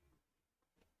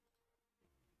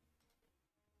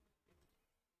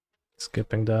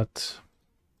 Skipping that.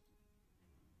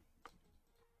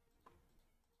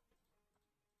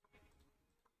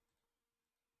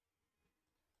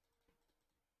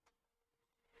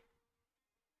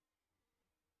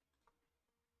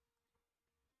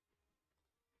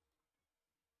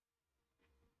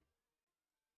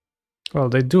 Well,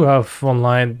 they do have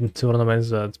online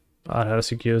tournaments that are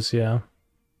RCQs, yeah.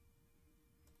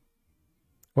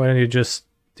 Why don't you just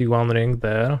do one ring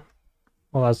there?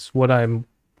 Well, that's what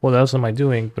else am I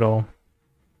doing, bro?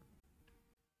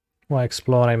 Why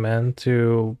explore I meant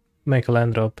to make a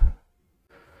land drop.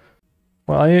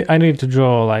 Well, I need to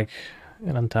draw like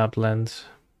an untapped land.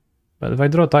 But if I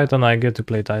draw Titan, I get to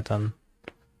play Titan.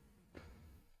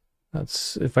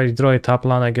 That's if I draw a tap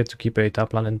land, I get to keep a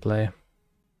tap land in play.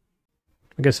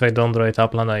 I guess if I don't draw a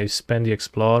tap land, I spend the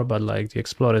Explore, but like the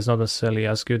Explore is not necessarily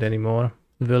as good anymore.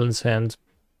 Villain's hand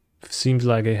seems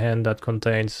like a hand that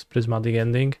contains Prismatic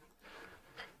Ending.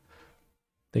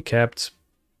 They kept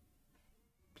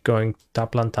going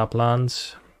tap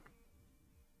land.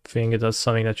 Thinking that's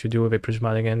something that you do with a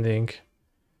prismatic ending.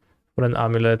 Or an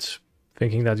amulet,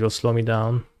 thinking that you'll slow me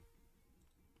down.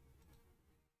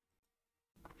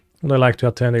 Would I like to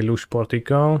attend a Lush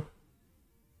Portico?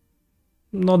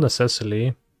 Not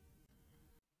necessarily.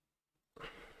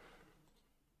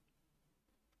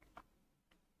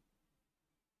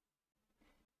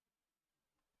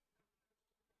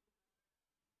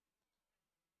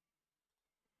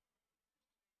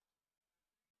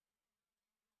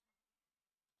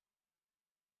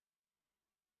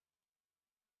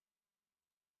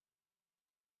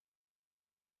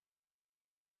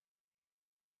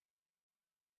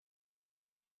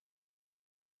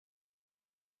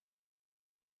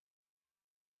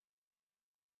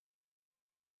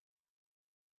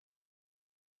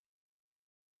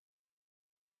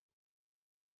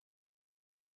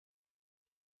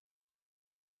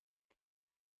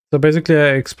 So basically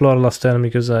I explored last turn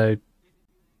because I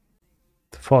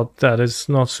thought that it's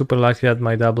not super likely that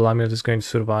my double amulet is going to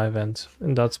survive, and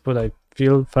that's what I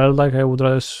felt like I would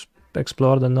rather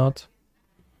explore than not.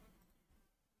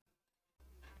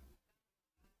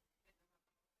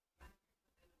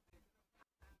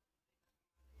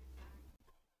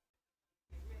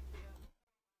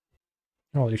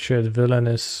 Holy shit, villain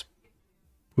is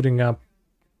putting up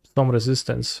some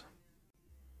resistance.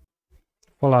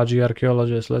 Phology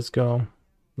archaeologist, let's go.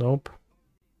 Nope.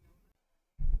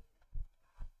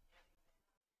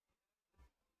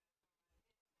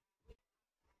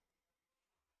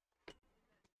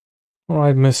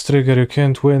 Alright, Miss Trigger, you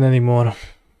can't win anymore.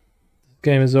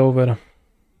 Game is over.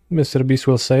 Mr. Beast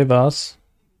will save us.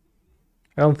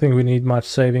 I don't think we need much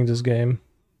saving this game.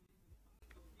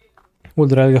 Would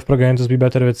the Relic of Progenitus be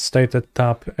better with stated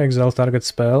tap, exile target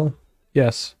spell?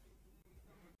 Yes.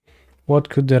 What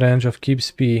could the range of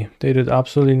keeps be? They did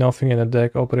absolutely nothing in a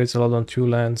deck, operates a lot on 2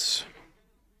 lands.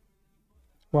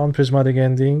 1 prismatic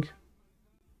ending.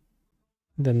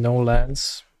 Then no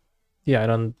lands. Yeah, I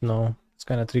don't know. It's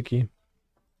kinda tricky.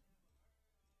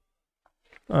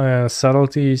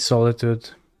 Subtlety, Solitude,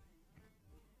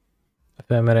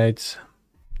 Ephemerate.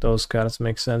 Those cards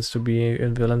make sense to be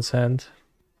in villain's hand.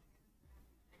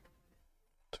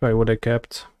 Try what I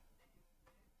kept.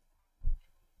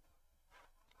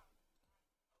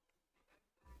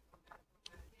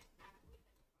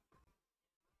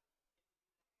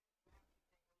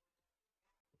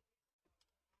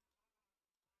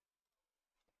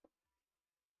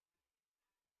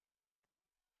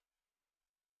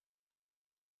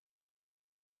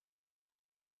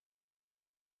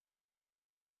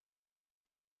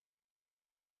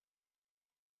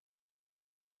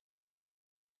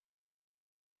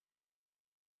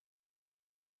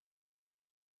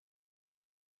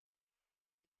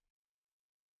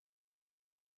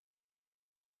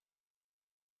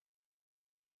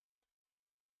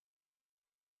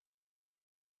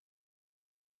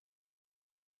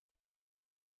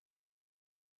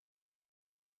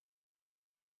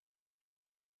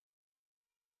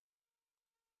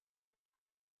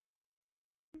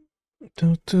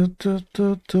 They'll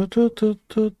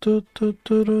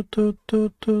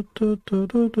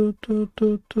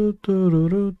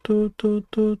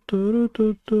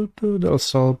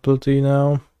salty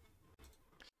now.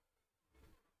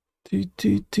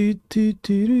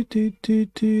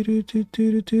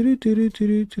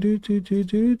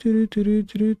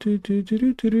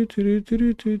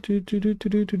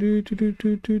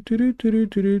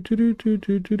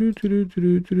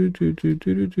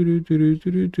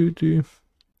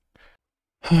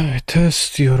 I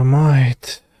test your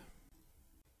might.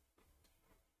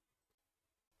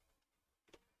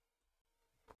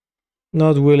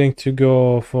 Not willing to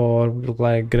go for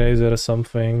like Grazer or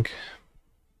something.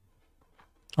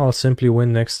 I'll simply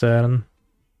win next turn.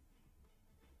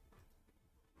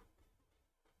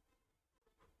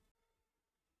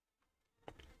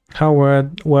 How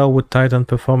well would Titan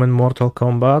perform in Mortal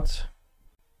Kombat?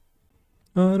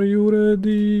 Are you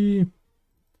ready?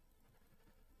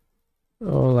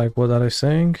 Oh, like what are they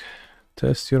saying?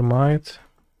 Test your might.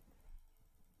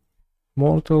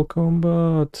 Mortal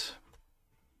Kombat.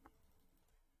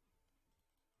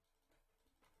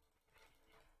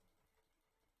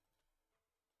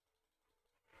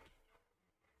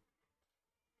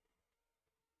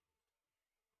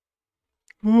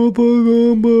 Mortal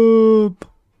Kombat.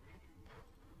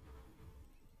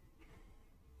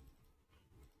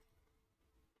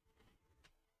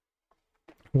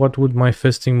 What would my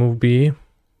fisting move be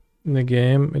in the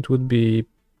game? It would be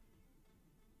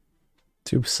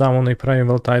to summon a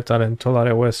Primeval Titan and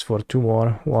Tolaria West for 2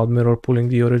 more, while mirror pulling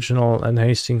the original and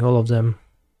hasting all of them.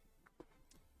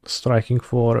 striking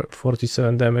for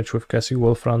 47 damage with Cassie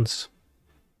Wolfrons.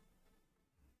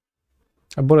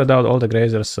 I bullet out all the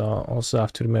Grazers, so also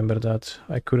have to remember that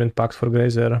I couldn't pact for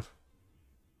Grazer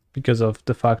because of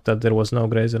the fact that there was no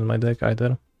Grazer in my deck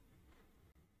either.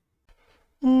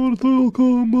 Mortal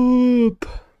Kombat!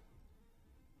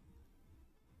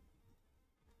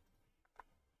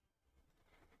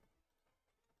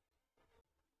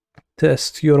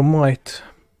 Test your might.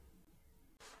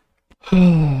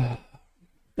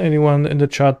 Anyone in the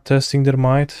chat testing their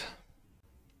might?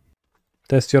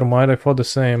 Test your might, I thought the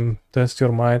same. Test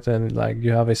your might and like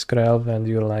you have a Skrelv and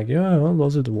you're like, yeah, well,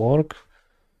 does it work?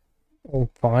 Oh,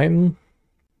 fine.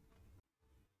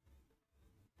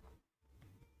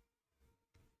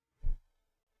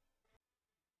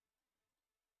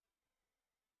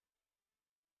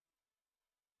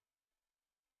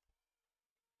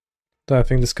 Do I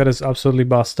think this card is absolutely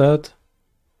busted?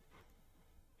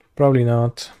 Probably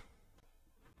not.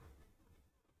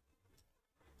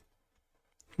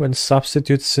 When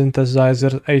substitute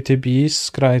synthesizer ATBs,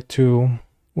 scry 2.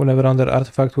 Whenever under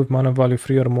artifact with mana value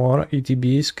 3 or more,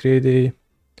 ETBs create a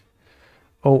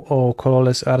 0/0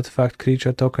 colorless artifact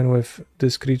creature token with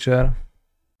this creature.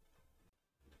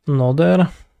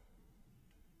 Another.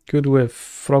 Good with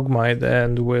Frogmite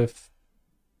and with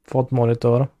Thought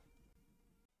Monitor.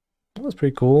 That's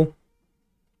pretty cool.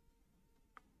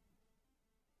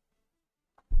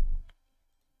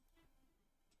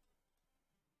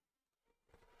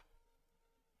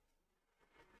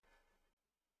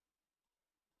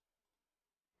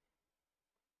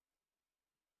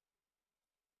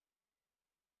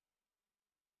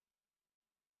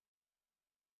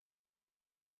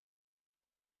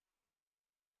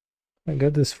 I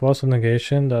get this Force of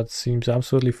Negation, that seems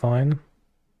absolutely fine.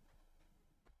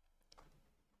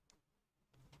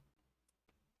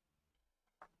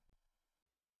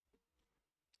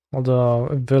 Although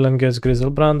if villain gets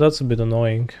Grizzlebrand, that's a bit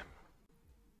annoying.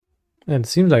 And it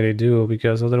seems like they do,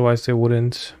 because otherwise they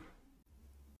wouldn't.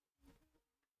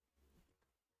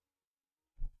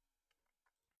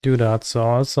 Do that,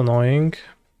 so that's annoying.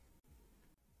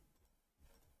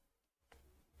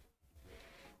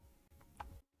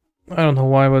 I don't know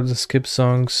why, but the skip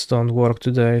songs don't work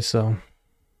today, so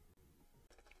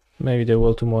maybe they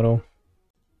will tomorrow.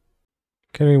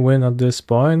 Can we win at this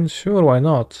point? Sure, why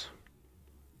not?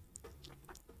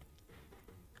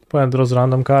 Opponent draws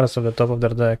random cards off the top of their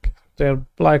deck. There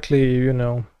likely, you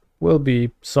know, will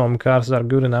be some cards that are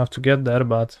good enough to get there,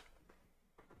 but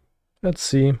let's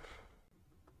see.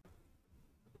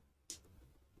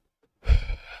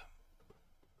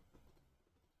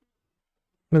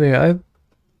 But yeah, I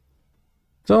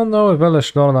don't know if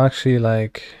Elesh Norn actually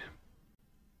like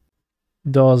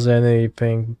does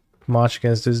anything much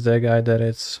against this deck either.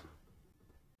 It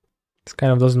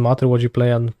kind of doesn't matter what you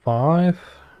play on 5.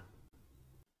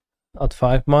 At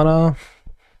 5 mana.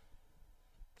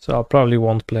 So I probably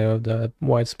won't play with the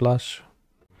white splash.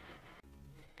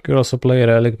 Could also play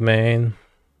Relic main.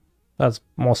 That's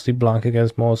mostly blank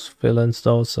against most villains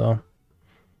though, so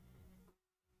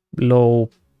low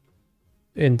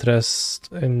interest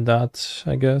in that,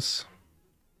 I guess.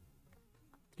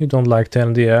 You don't like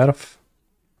Turn the Earth?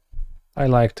 I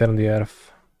like Turn the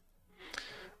Earth.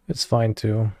 It's fine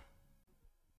too.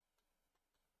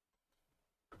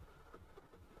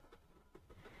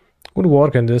 Would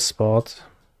work in this spot.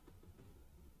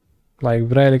 Like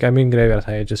Relic, I mean Graveyard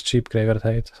Hate, just cheap Graveyard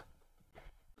Hate.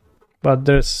 But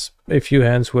there's a few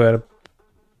hands where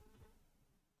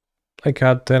I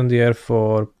can't Turn the Earth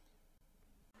for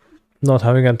not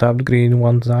having untapped green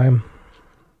one time.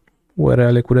 Where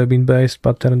Relic would have been based,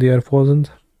 but Turn the Earth wasn't.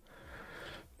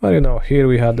 But you know, here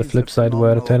we had the flip side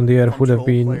where Turn the Earth would have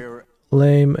been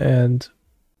lame and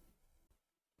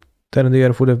Turn the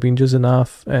Earth would have been just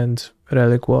enough and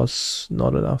Relic was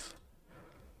not enough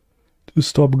to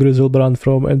stop Grizzlebrand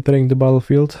from entering the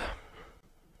battlefield.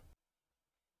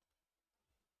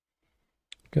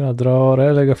 Gonna draw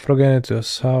Relic of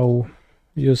Progenitus, how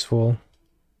useful.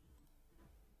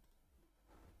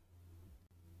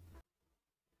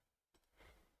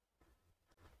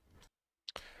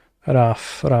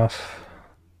 Rough.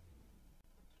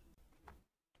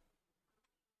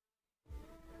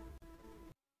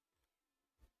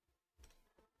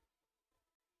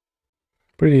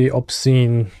 Pretty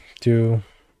obscene to,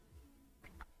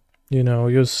 you know,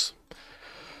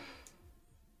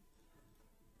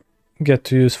 get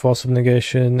to use Force of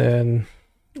Negation in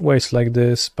ways like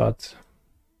this, but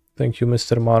thank you,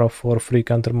 Mr. Maro, for free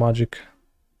counter magic.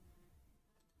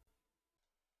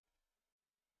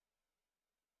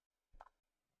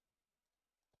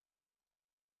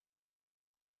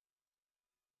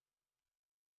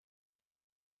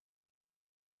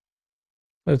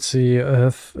 Let's see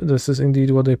if this is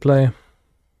indeed what they play.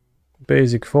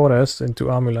 Basic Forest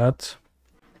into Amulet.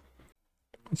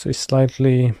 It's a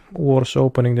slightly worse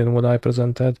opening than what I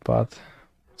presented, but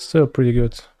still pretty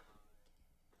good.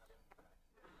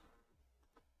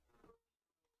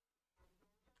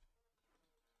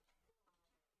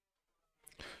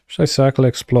 Should I cycle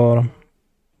Explore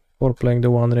for playing the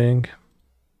One Ring?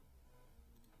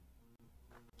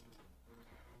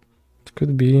 It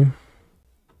could be.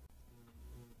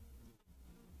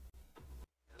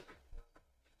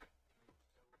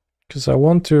 Because I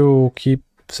want to keep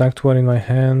Sanctuary in my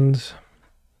hand,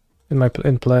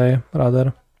 in play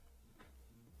rather.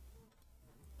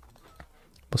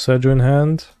 Boseiju in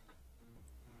hand.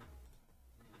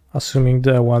 Assuming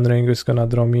the One Ring is gonna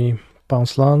draw me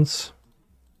bounce lands.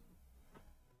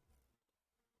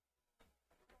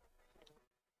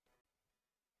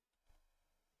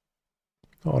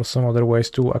 Or some other ways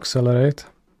to accelerate.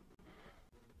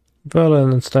 Well,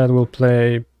 and instead we'll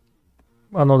play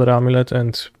another Amulet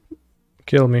and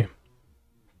kill me.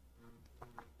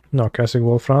 No, casting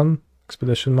Wolf Run.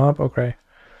 Expedition map, okay.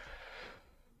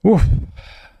 Woof.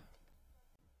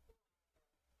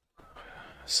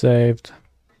 Saved.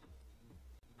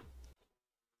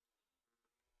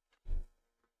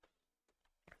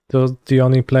 The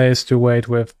only play is to wait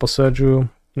with Boseiju.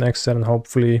 Next turn,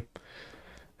 hopefully,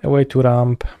 a way to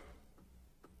ramp,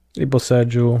 a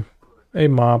Boseiju, a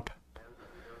map,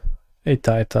 a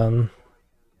Titan.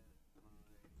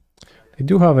 They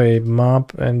do have a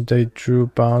map and they drew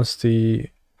bounce the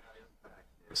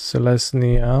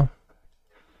Selesnya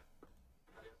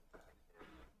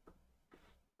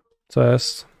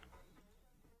test.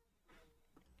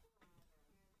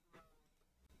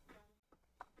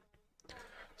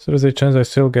 So there's a chance I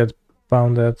still get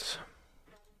bounded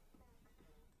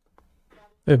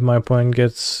if my opponent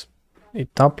gets a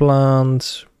top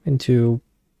land into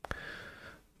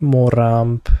more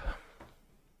ramp.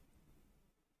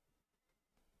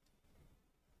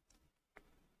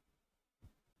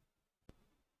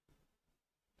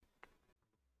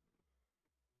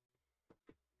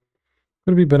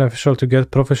 Would be beneficial to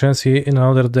get proficiency in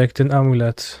another deck than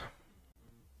Amulet.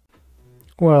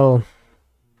 Well,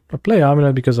 I play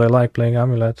Amulet because I like playing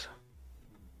Amulet.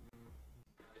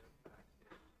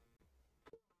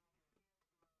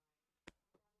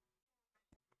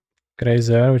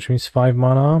 Grazer, which means 5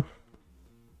 mana.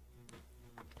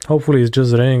 Hopefully it's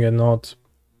just Ring and not...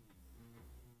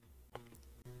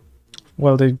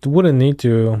 Well, they wouldn't need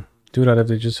to do that if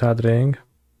they just had Ring.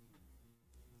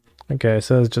 Okay,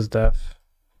 so it's just Death.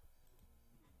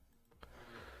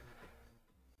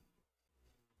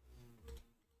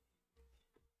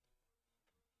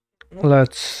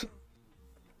 Let's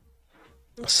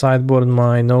sideboard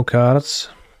my no cards,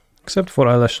 except for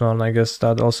Elesh Norn, I guess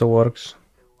that also works.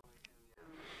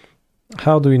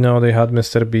 How do we know they had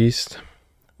Mr. Beast?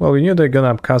 Well, we knew they're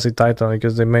gonna cast a Titan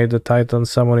because they made the Titan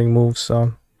summoning move,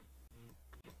 so...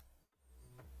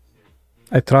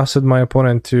 I trusted my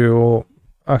opponent to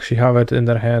actually have it in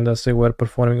their hand as they were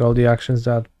performing all the actions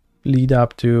that lead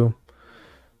up to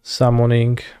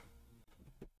summoning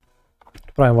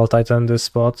Primeval Titan in this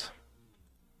spot.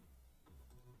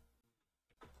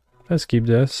 Let's keep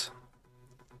this.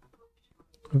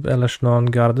 With Elesh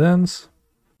Gardens.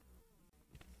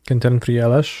 Can turn 3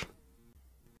 Elesh.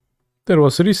 There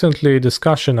was recently a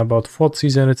discussion about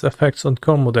Thoughtseize and its effects on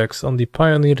combo decks on the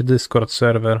Pioneer Discord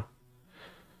server.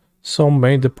 Some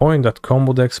made the point that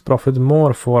combo decks profit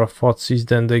more for Thoughtseize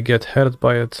than they get hurt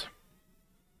by it.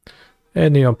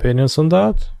 Any opinions on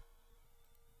that?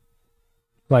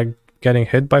 Like getting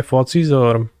hit by Thoughtseize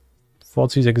or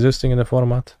Thoughtseize existing in the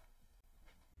format?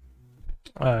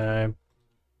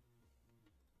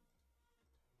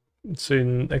 It's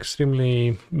an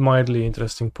extremely mildly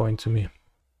interesting point to me.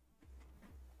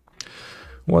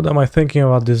 What am I thinking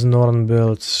about these Norn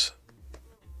builds?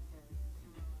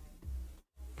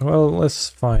 Well, that's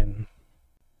fine.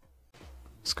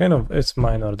 It's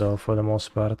minor though for the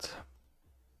most part.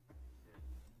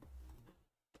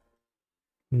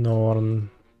 Norn.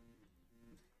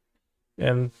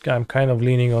 And I'm kind of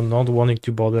leaning on not wanting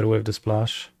to bother with the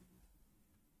splash.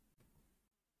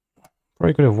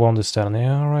 Probably could have won this turn,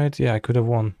 yeah, right? Yeah, I could have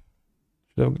won.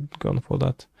 Should have gone for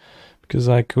that. Because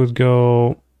I could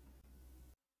go...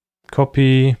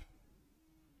 Copy...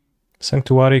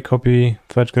 Sanctuary, copy,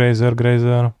 fetch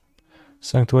Grazer,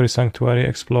 Sanctuary,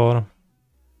 explore.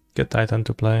 Get Titan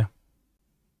to play.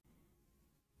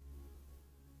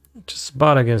 Just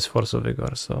bad against Force of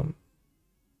Vigor, so...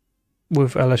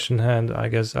 With Elesh in hand, I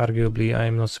guess arguably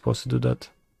I'm not supposed to do that.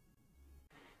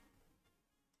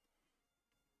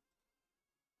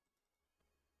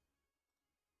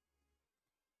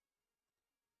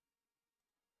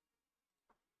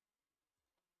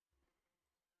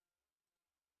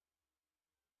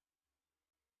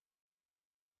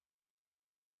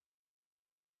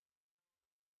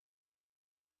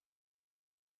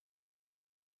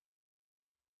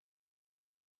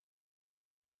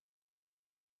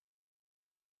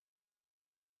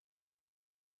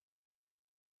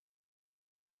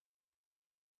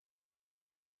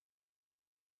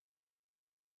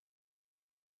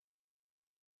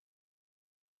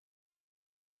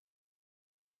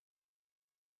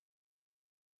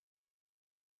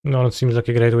 No, it seems like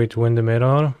a great way to win the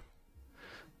mirror. I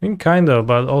mean, kind of,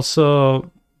 but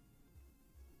also...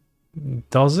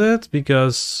 Does it?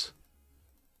 Because...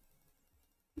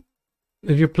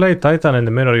 If you play Titan in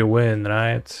the mirror, you win,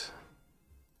 right?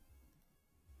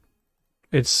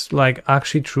 It's like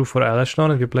actually true for Elesh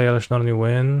Norn. If you play Elesh Norn, you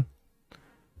win.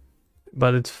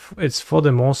 But it's for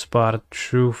the most part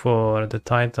true for the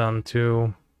Titan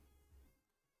too.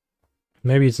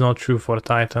 Maybe it's not true for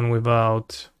Titan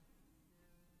without...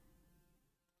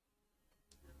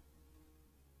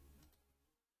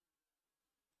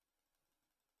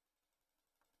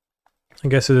 I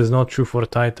guess it is not true for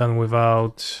Titan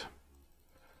without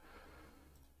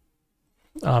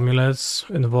amulets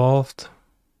involved.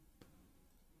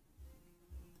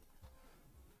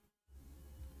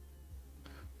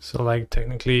 So like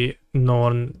technically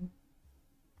Norn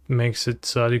makes it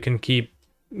so you can keep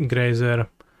Grazer,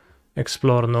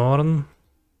 explore Norn.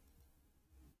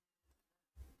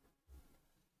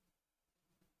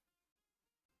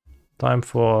 Time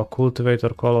for Cultivator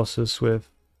Colossus with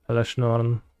Elesh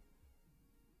Norn.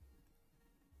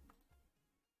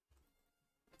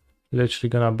 Literally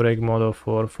gonna break model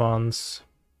for funds.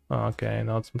 Okay,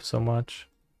 not so much.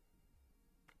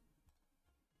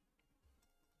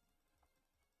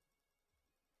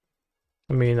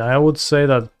 I mean, I would say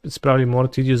that it's probably more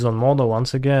tedious on model.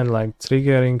 Once again, like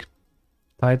triggering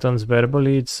Titans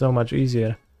verbally, it's so much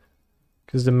easier.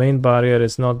 Because the main barrier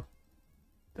is not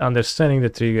understanding the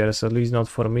triggers, at least not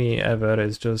for me ever.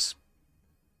 It's just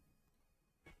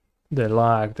the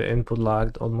lag, the input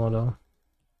lag on model.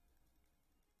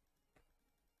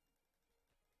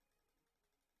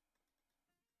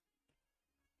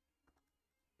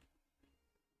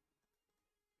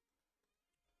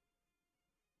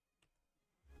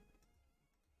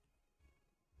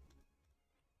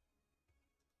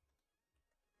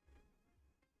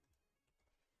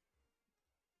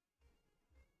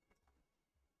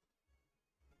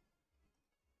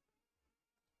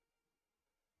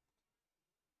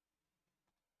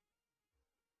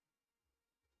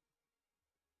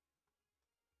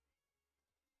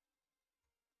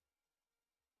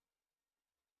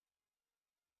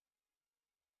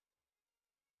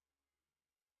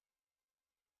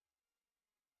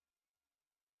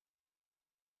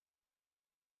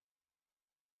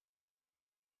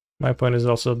 My point is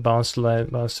also bounce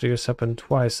triggers happen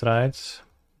twice, right?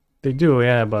 They do,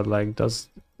 yeah, but like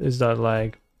is that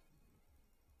like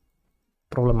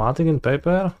problematic in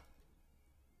paper?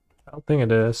 I don't think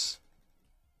it is.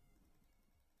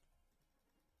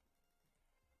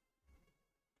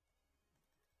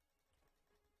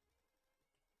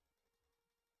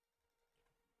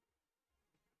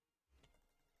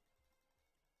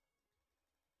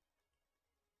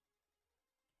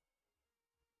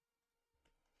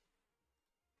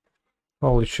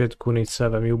 Holy shit, Kunit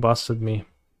 7, you busted me.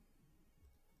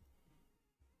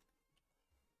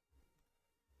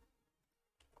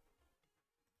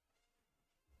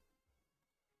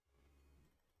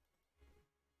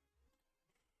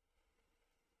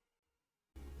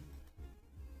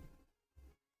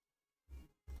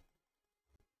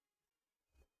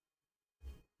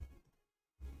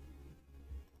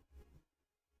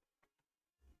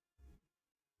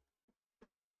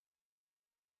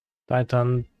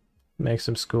 Titan makes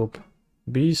him scoop.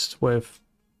 Beast with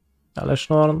Elesh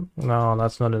Norn? No,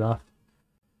 that's not enough.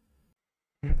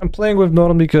 I'm playing with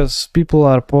Norn because people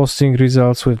are posting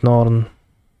results with Norn.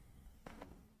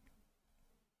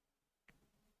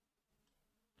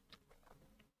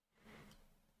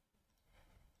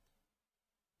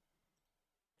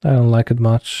 I don't like it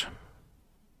much.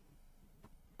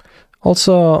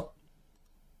 Also,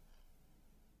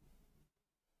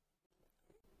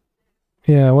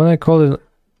 yeah, when I called it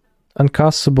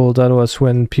uncastable, that was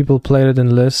when people played it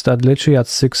in list that literally had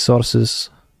 6 sources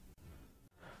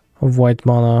of white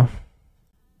mana.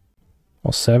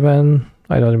 Or 7.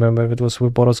 I don't remember if it was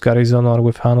with Boros Garrison or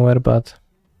with Hanwer, but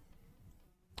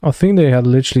I think they had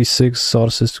literally 6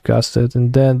 sources to cast it,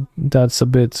 and then that's a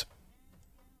bit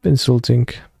insulting.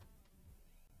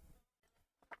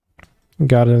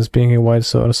 Gardens being a white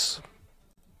source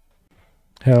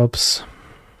helps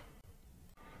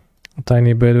a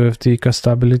tiny bit with the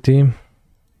castability.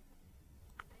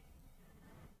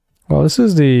 Well, this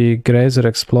is the Grazer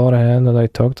Explorer hand that I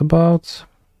talked about.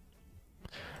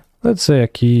 Let's say a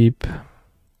keep.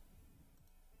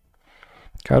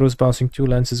 Karu's bouncing 2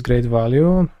 lands is great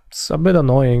value. It's a bit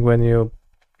annoying when you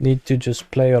need to just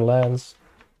play your lands.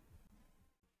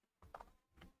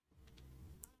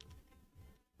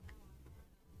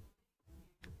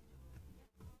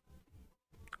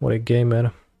 What a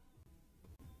gamer.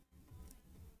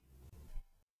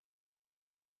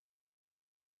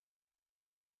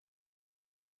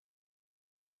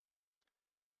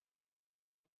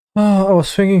 Oh, I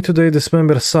was thinking today this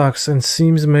member sucks and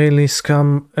seems mainly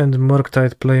Scum and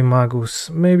Murktide play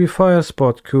Magus. Maybe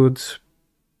Firespot could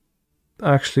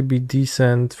actually be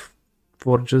decent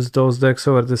for just those decks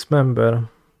over this member.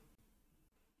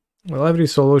 Well, every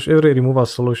removal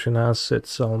solution has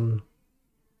its own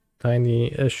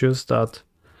tiny issues that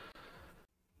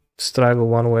struggle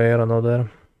one way or another.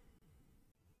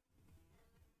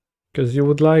 Because you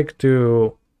would like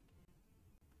to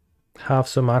have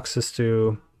some access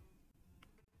to,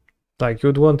 like,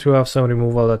 you'd want to have some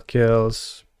removal that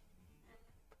kills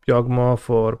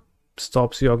Yawgmoth or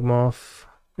stops Yawgmoth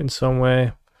in some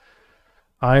way.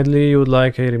 Ideally, you would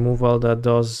like a removal that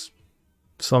does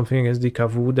something against the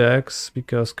Kavu decks,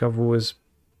 because Kavu is...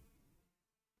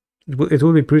 it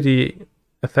will be pretty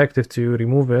effective to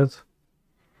remove it.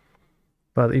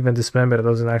 But even this member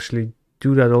doesn't actually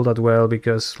do that all that well,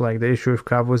 because like the issue with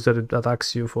Kavu is that it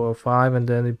attacks you for 5 and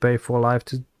then you pay 4 life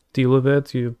to deal with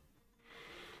it.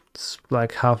 It's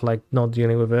like half like not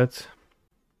dealing with it.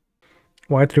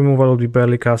 White removal will be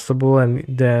barely castable, and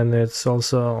then it's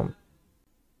also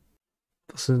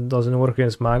doesn't work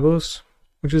against Magus,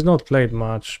 which is not played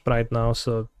much right now,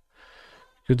 so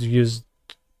you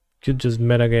could just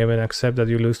metagame and accept that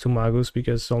you lose to Magus,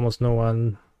 because almost no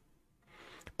one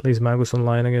plays Magus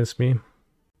online against me.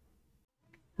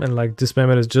 And like this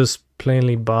member is just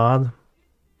plainly bad.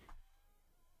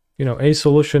 You know, a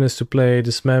solution is to play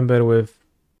this member with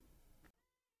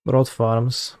Rot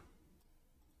Farms.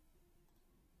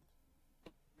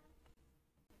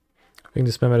 I think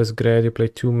this member is great, you play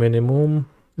 2 minimum.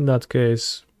 In that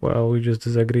case, well, we just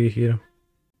disagree here.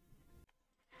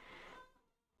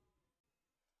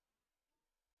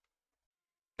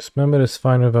 This member is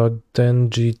fine without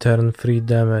 10g turn 3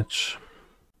 damage.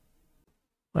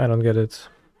 I don't get it.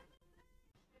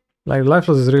 Like, life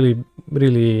loss is really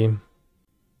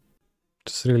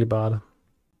just really bad.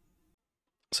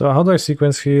 So how do I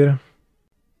sequence here?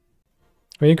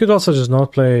 I mean, you could also just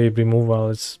not play removal,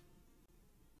 it's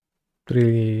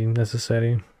really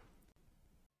necessary.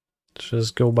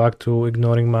 Just go back to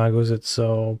ignoring Magus, it's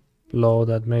so low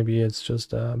that maybe it's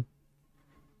just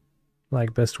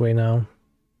like best way now.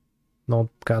 Not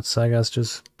cut Sagas,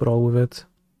 just roll with it.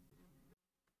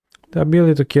 The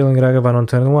ability to killing Ragavan on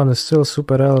turn 1 is still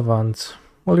super relevant.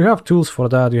 Well, you have tools for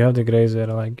that, you have the Grazer,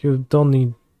 like you don't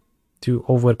need to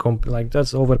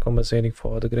that's overcompensating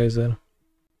for the Grazer.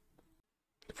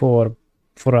 For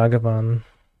Ragavan.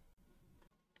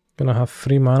 Gonna have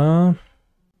 3 mana.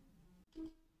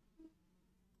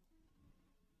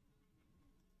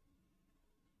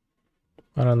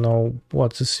 I don't know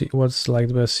what's like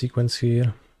the best sequence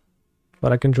here.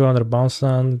 But I can draw another bounce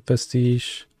land,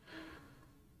 Vestige.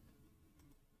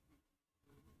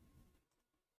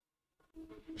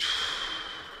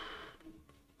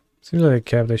 Seems like I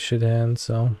kept a shit hand,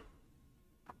 so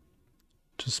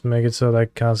just make it so that I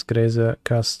cast Grazer,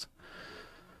 cast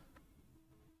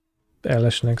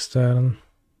Elesh next turn.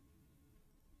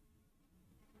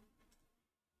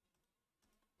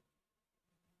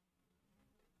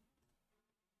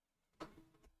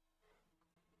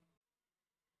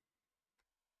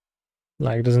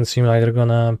 Like, doesn't seem like they're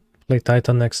gonna play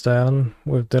Titan next turn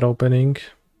with their opening.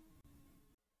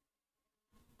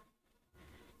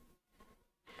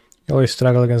 You always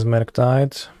struggle against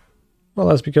Murktide. Well,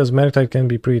 that's because Murktide can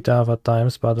be pretty tough at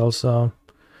times, but also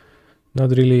not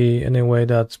really in a way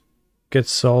that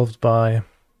gets solved by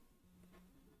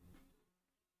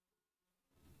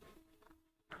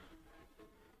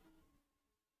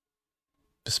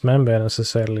Dismember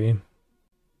necessarily.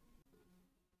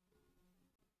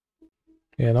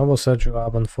 Yeah, no Boseiju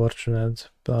up, unfortunate,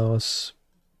 but I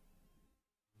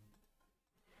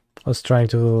was trying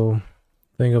to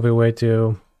think of a way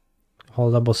to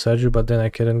hold up Boseiju, but then I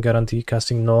couldn't guarantee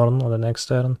casting Norn on the next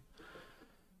turn.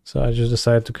 So I just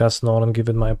decided to cast Norn and give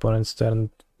it my opponent's turn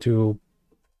to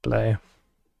play.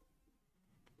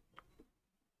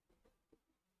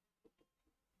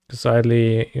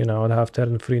 Decidedly, you know, I'd have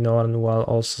turn 3 Norn while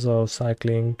also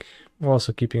cycling,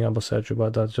 also keeping up Boseiju,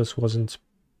 but that just wasn't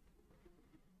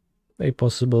a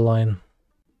possible line.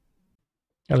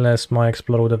 Unless my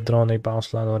Explorer would have drawn a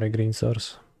bounce land or a green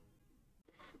source.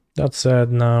 That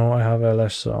said, now I have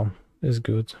Elesh, so it's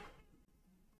good.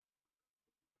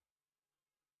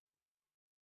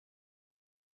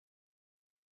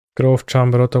 Growth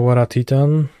Chamber, Otawara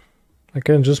Titan. I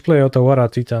can just play Otawara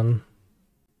Titan.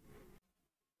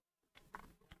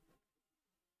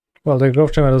 Well, the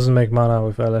Growth Chamber doesn't make mana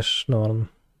with Elesh Norn.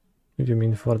 What do you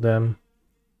mean for them?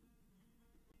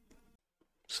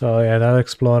 So yeah, that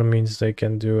Explorer means they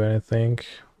can do anything.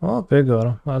 Oh,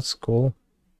 Vigor, that's cool.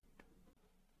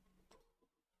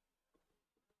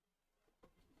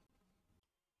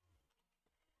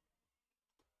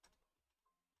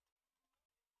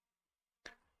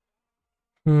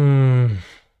 Can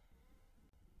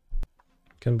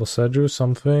Boseiju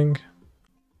something?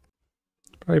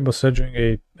 Probably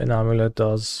Boseijuing an amulet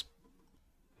does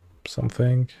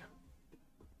something.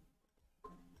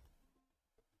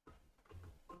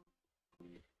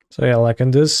 So yeah, like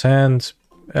in this hand,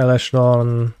 Elesh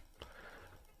Norn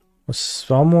was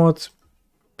somewhat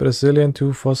Brazilian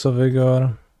to Fossa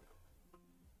Vigor.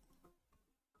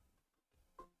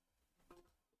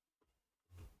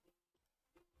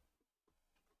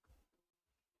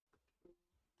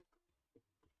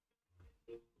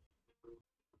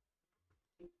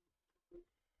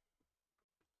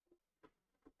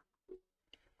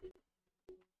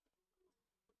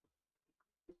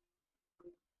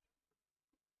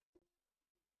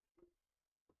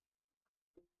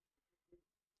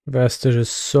 Vestige is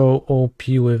so OP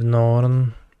with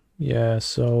Norn. Yeah,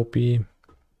 so OP.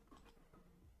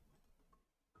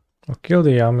 I'll kill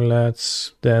the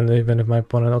amulets, then even if my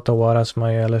opponent Otawara's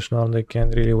my Elesh Norn, they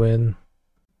can't really win.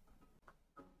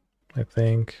 I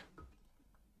think.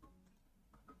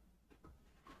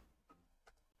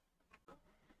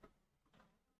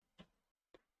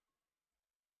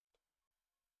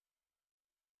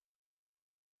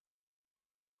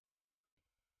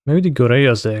 Maybe the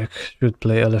Goreya's deck should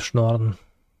play Elesh Norn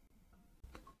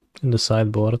in the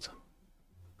sideboard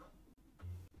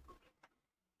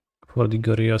for the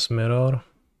Goreya's mirror.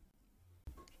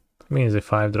 Means the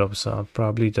 5-drops are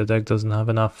probably the deck doesn't have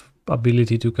enough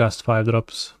ability to cast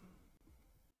 5-drops.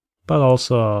 But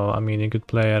also, I mean, you could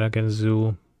play it against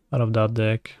Zoo out of that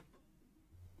deck.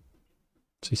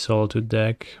 It's a Solitude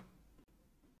deck.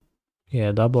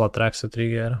 Yeah, double attracts a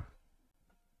trigger.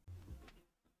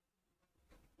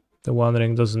 The One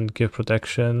Ring doesn't give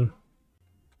protection.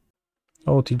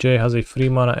 OTJ has a 3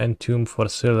 mana Entomb for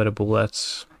Silver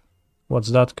Bullets.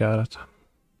 What's that card?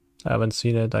 I haven't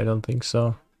seen it, I don't think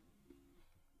so.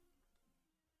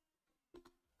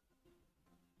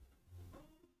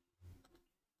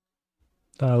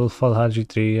 Alpha Haji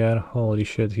trigger. Holy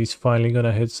shit, he's finally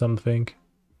gonna hit something.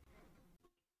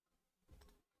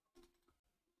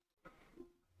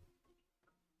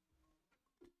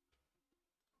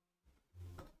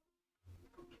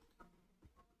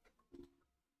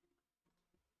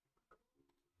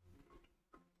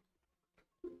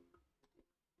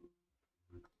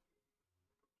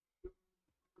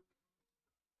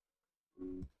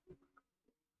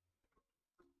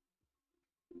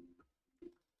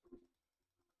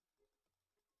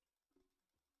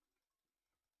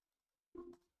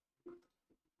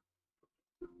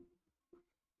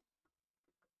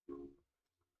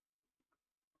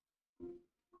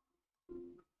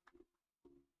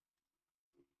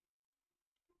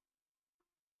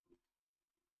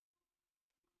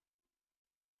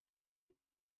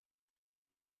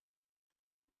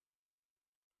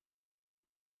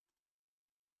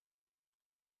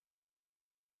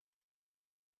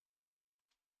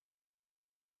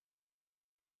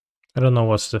 I don't know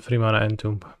what's the 3 mana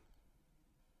Entomb.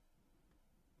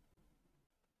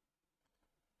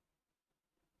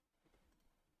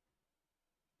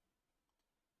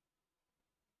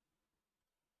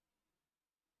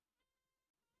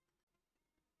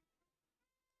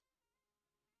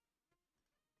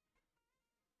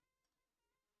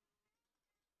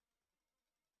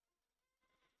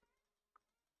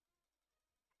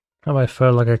 Have I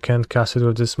felt like I can't cast it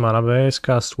with this mana base?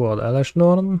 Cast what? Elesh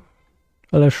Norn?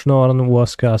 Elesh Norn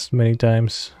was cast many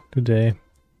times today.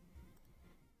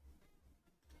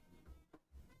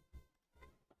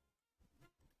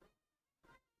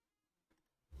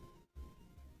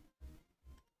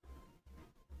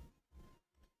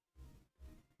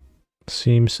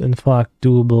 Seems in fact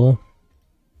doable.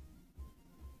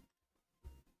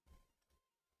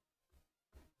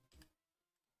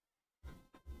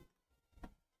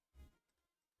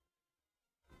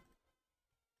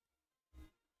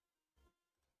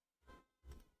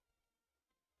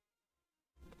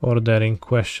 Ordering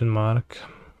question mark.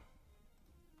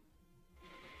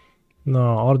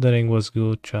 No, ordering was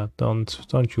good, chat.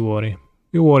 Don't you worry.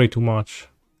 You worry too much.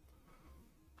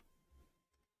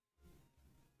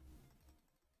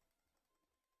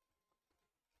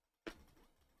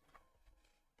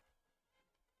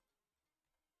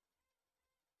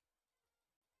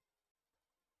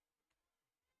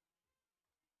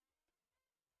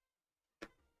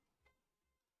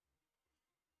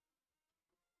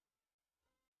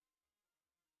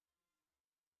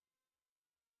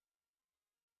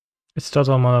 It's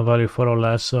total mana value 4 or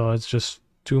less, so it's just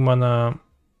 2 mana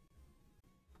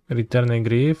Returning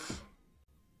Grief,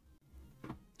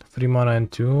 3 mana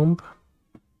Entomb,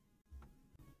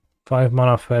 5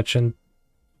 mana fetch and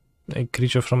a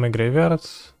creature from a graveyard,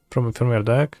 from your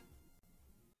deck.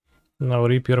 Now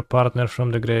reap your partner from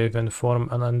the grave and form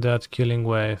an undead killing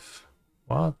wave.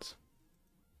 What?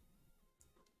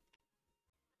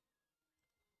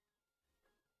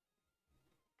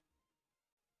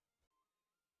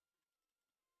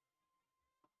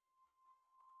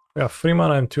 We have 3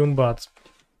 mana and Tomb, but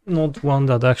not one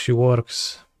that actually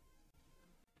works.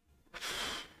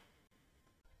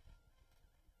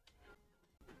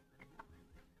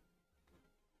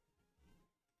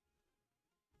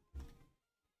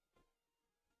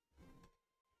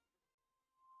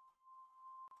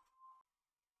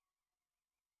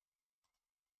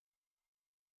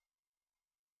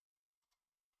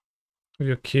 If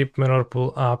you keep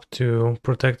Mirrorpool up to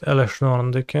protect Elesh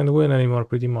Norn, they can't win anymore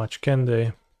pretty much, can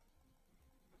they?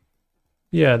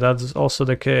 Yeah, that's also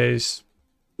the case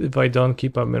if I don't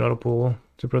keep up Mirrorpool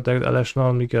to protect Elesh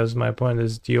Norn because my opponent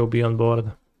is DOB on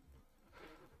board.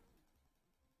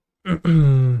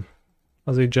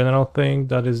 As a general thing,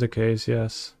 that is the case,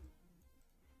 yes.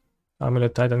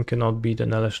 Amulet Titan cannot beat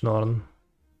an Elesh Norn.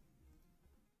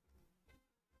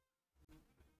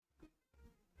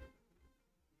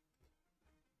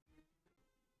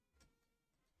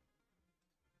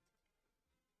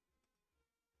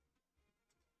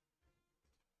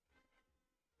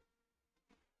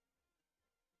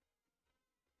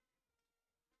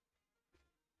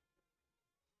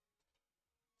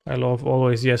 I love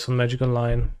always yes on Magic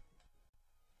Online.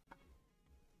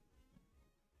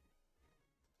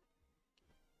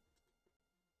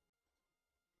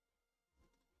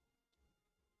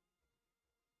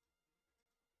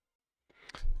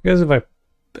 I guess if I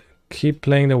keep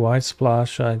playing the White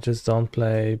Splash, I just don't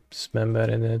play Dismember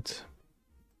in it.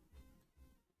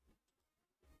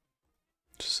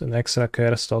 Just an extra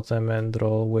Cursed Totem and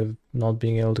roll with not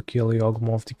being able to kill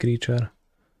Yawgmoth the creature.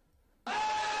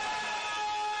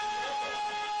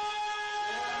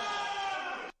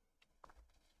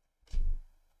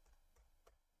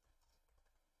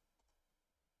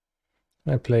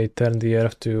 I play Turn the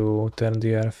Earth to Turn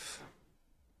the Earth.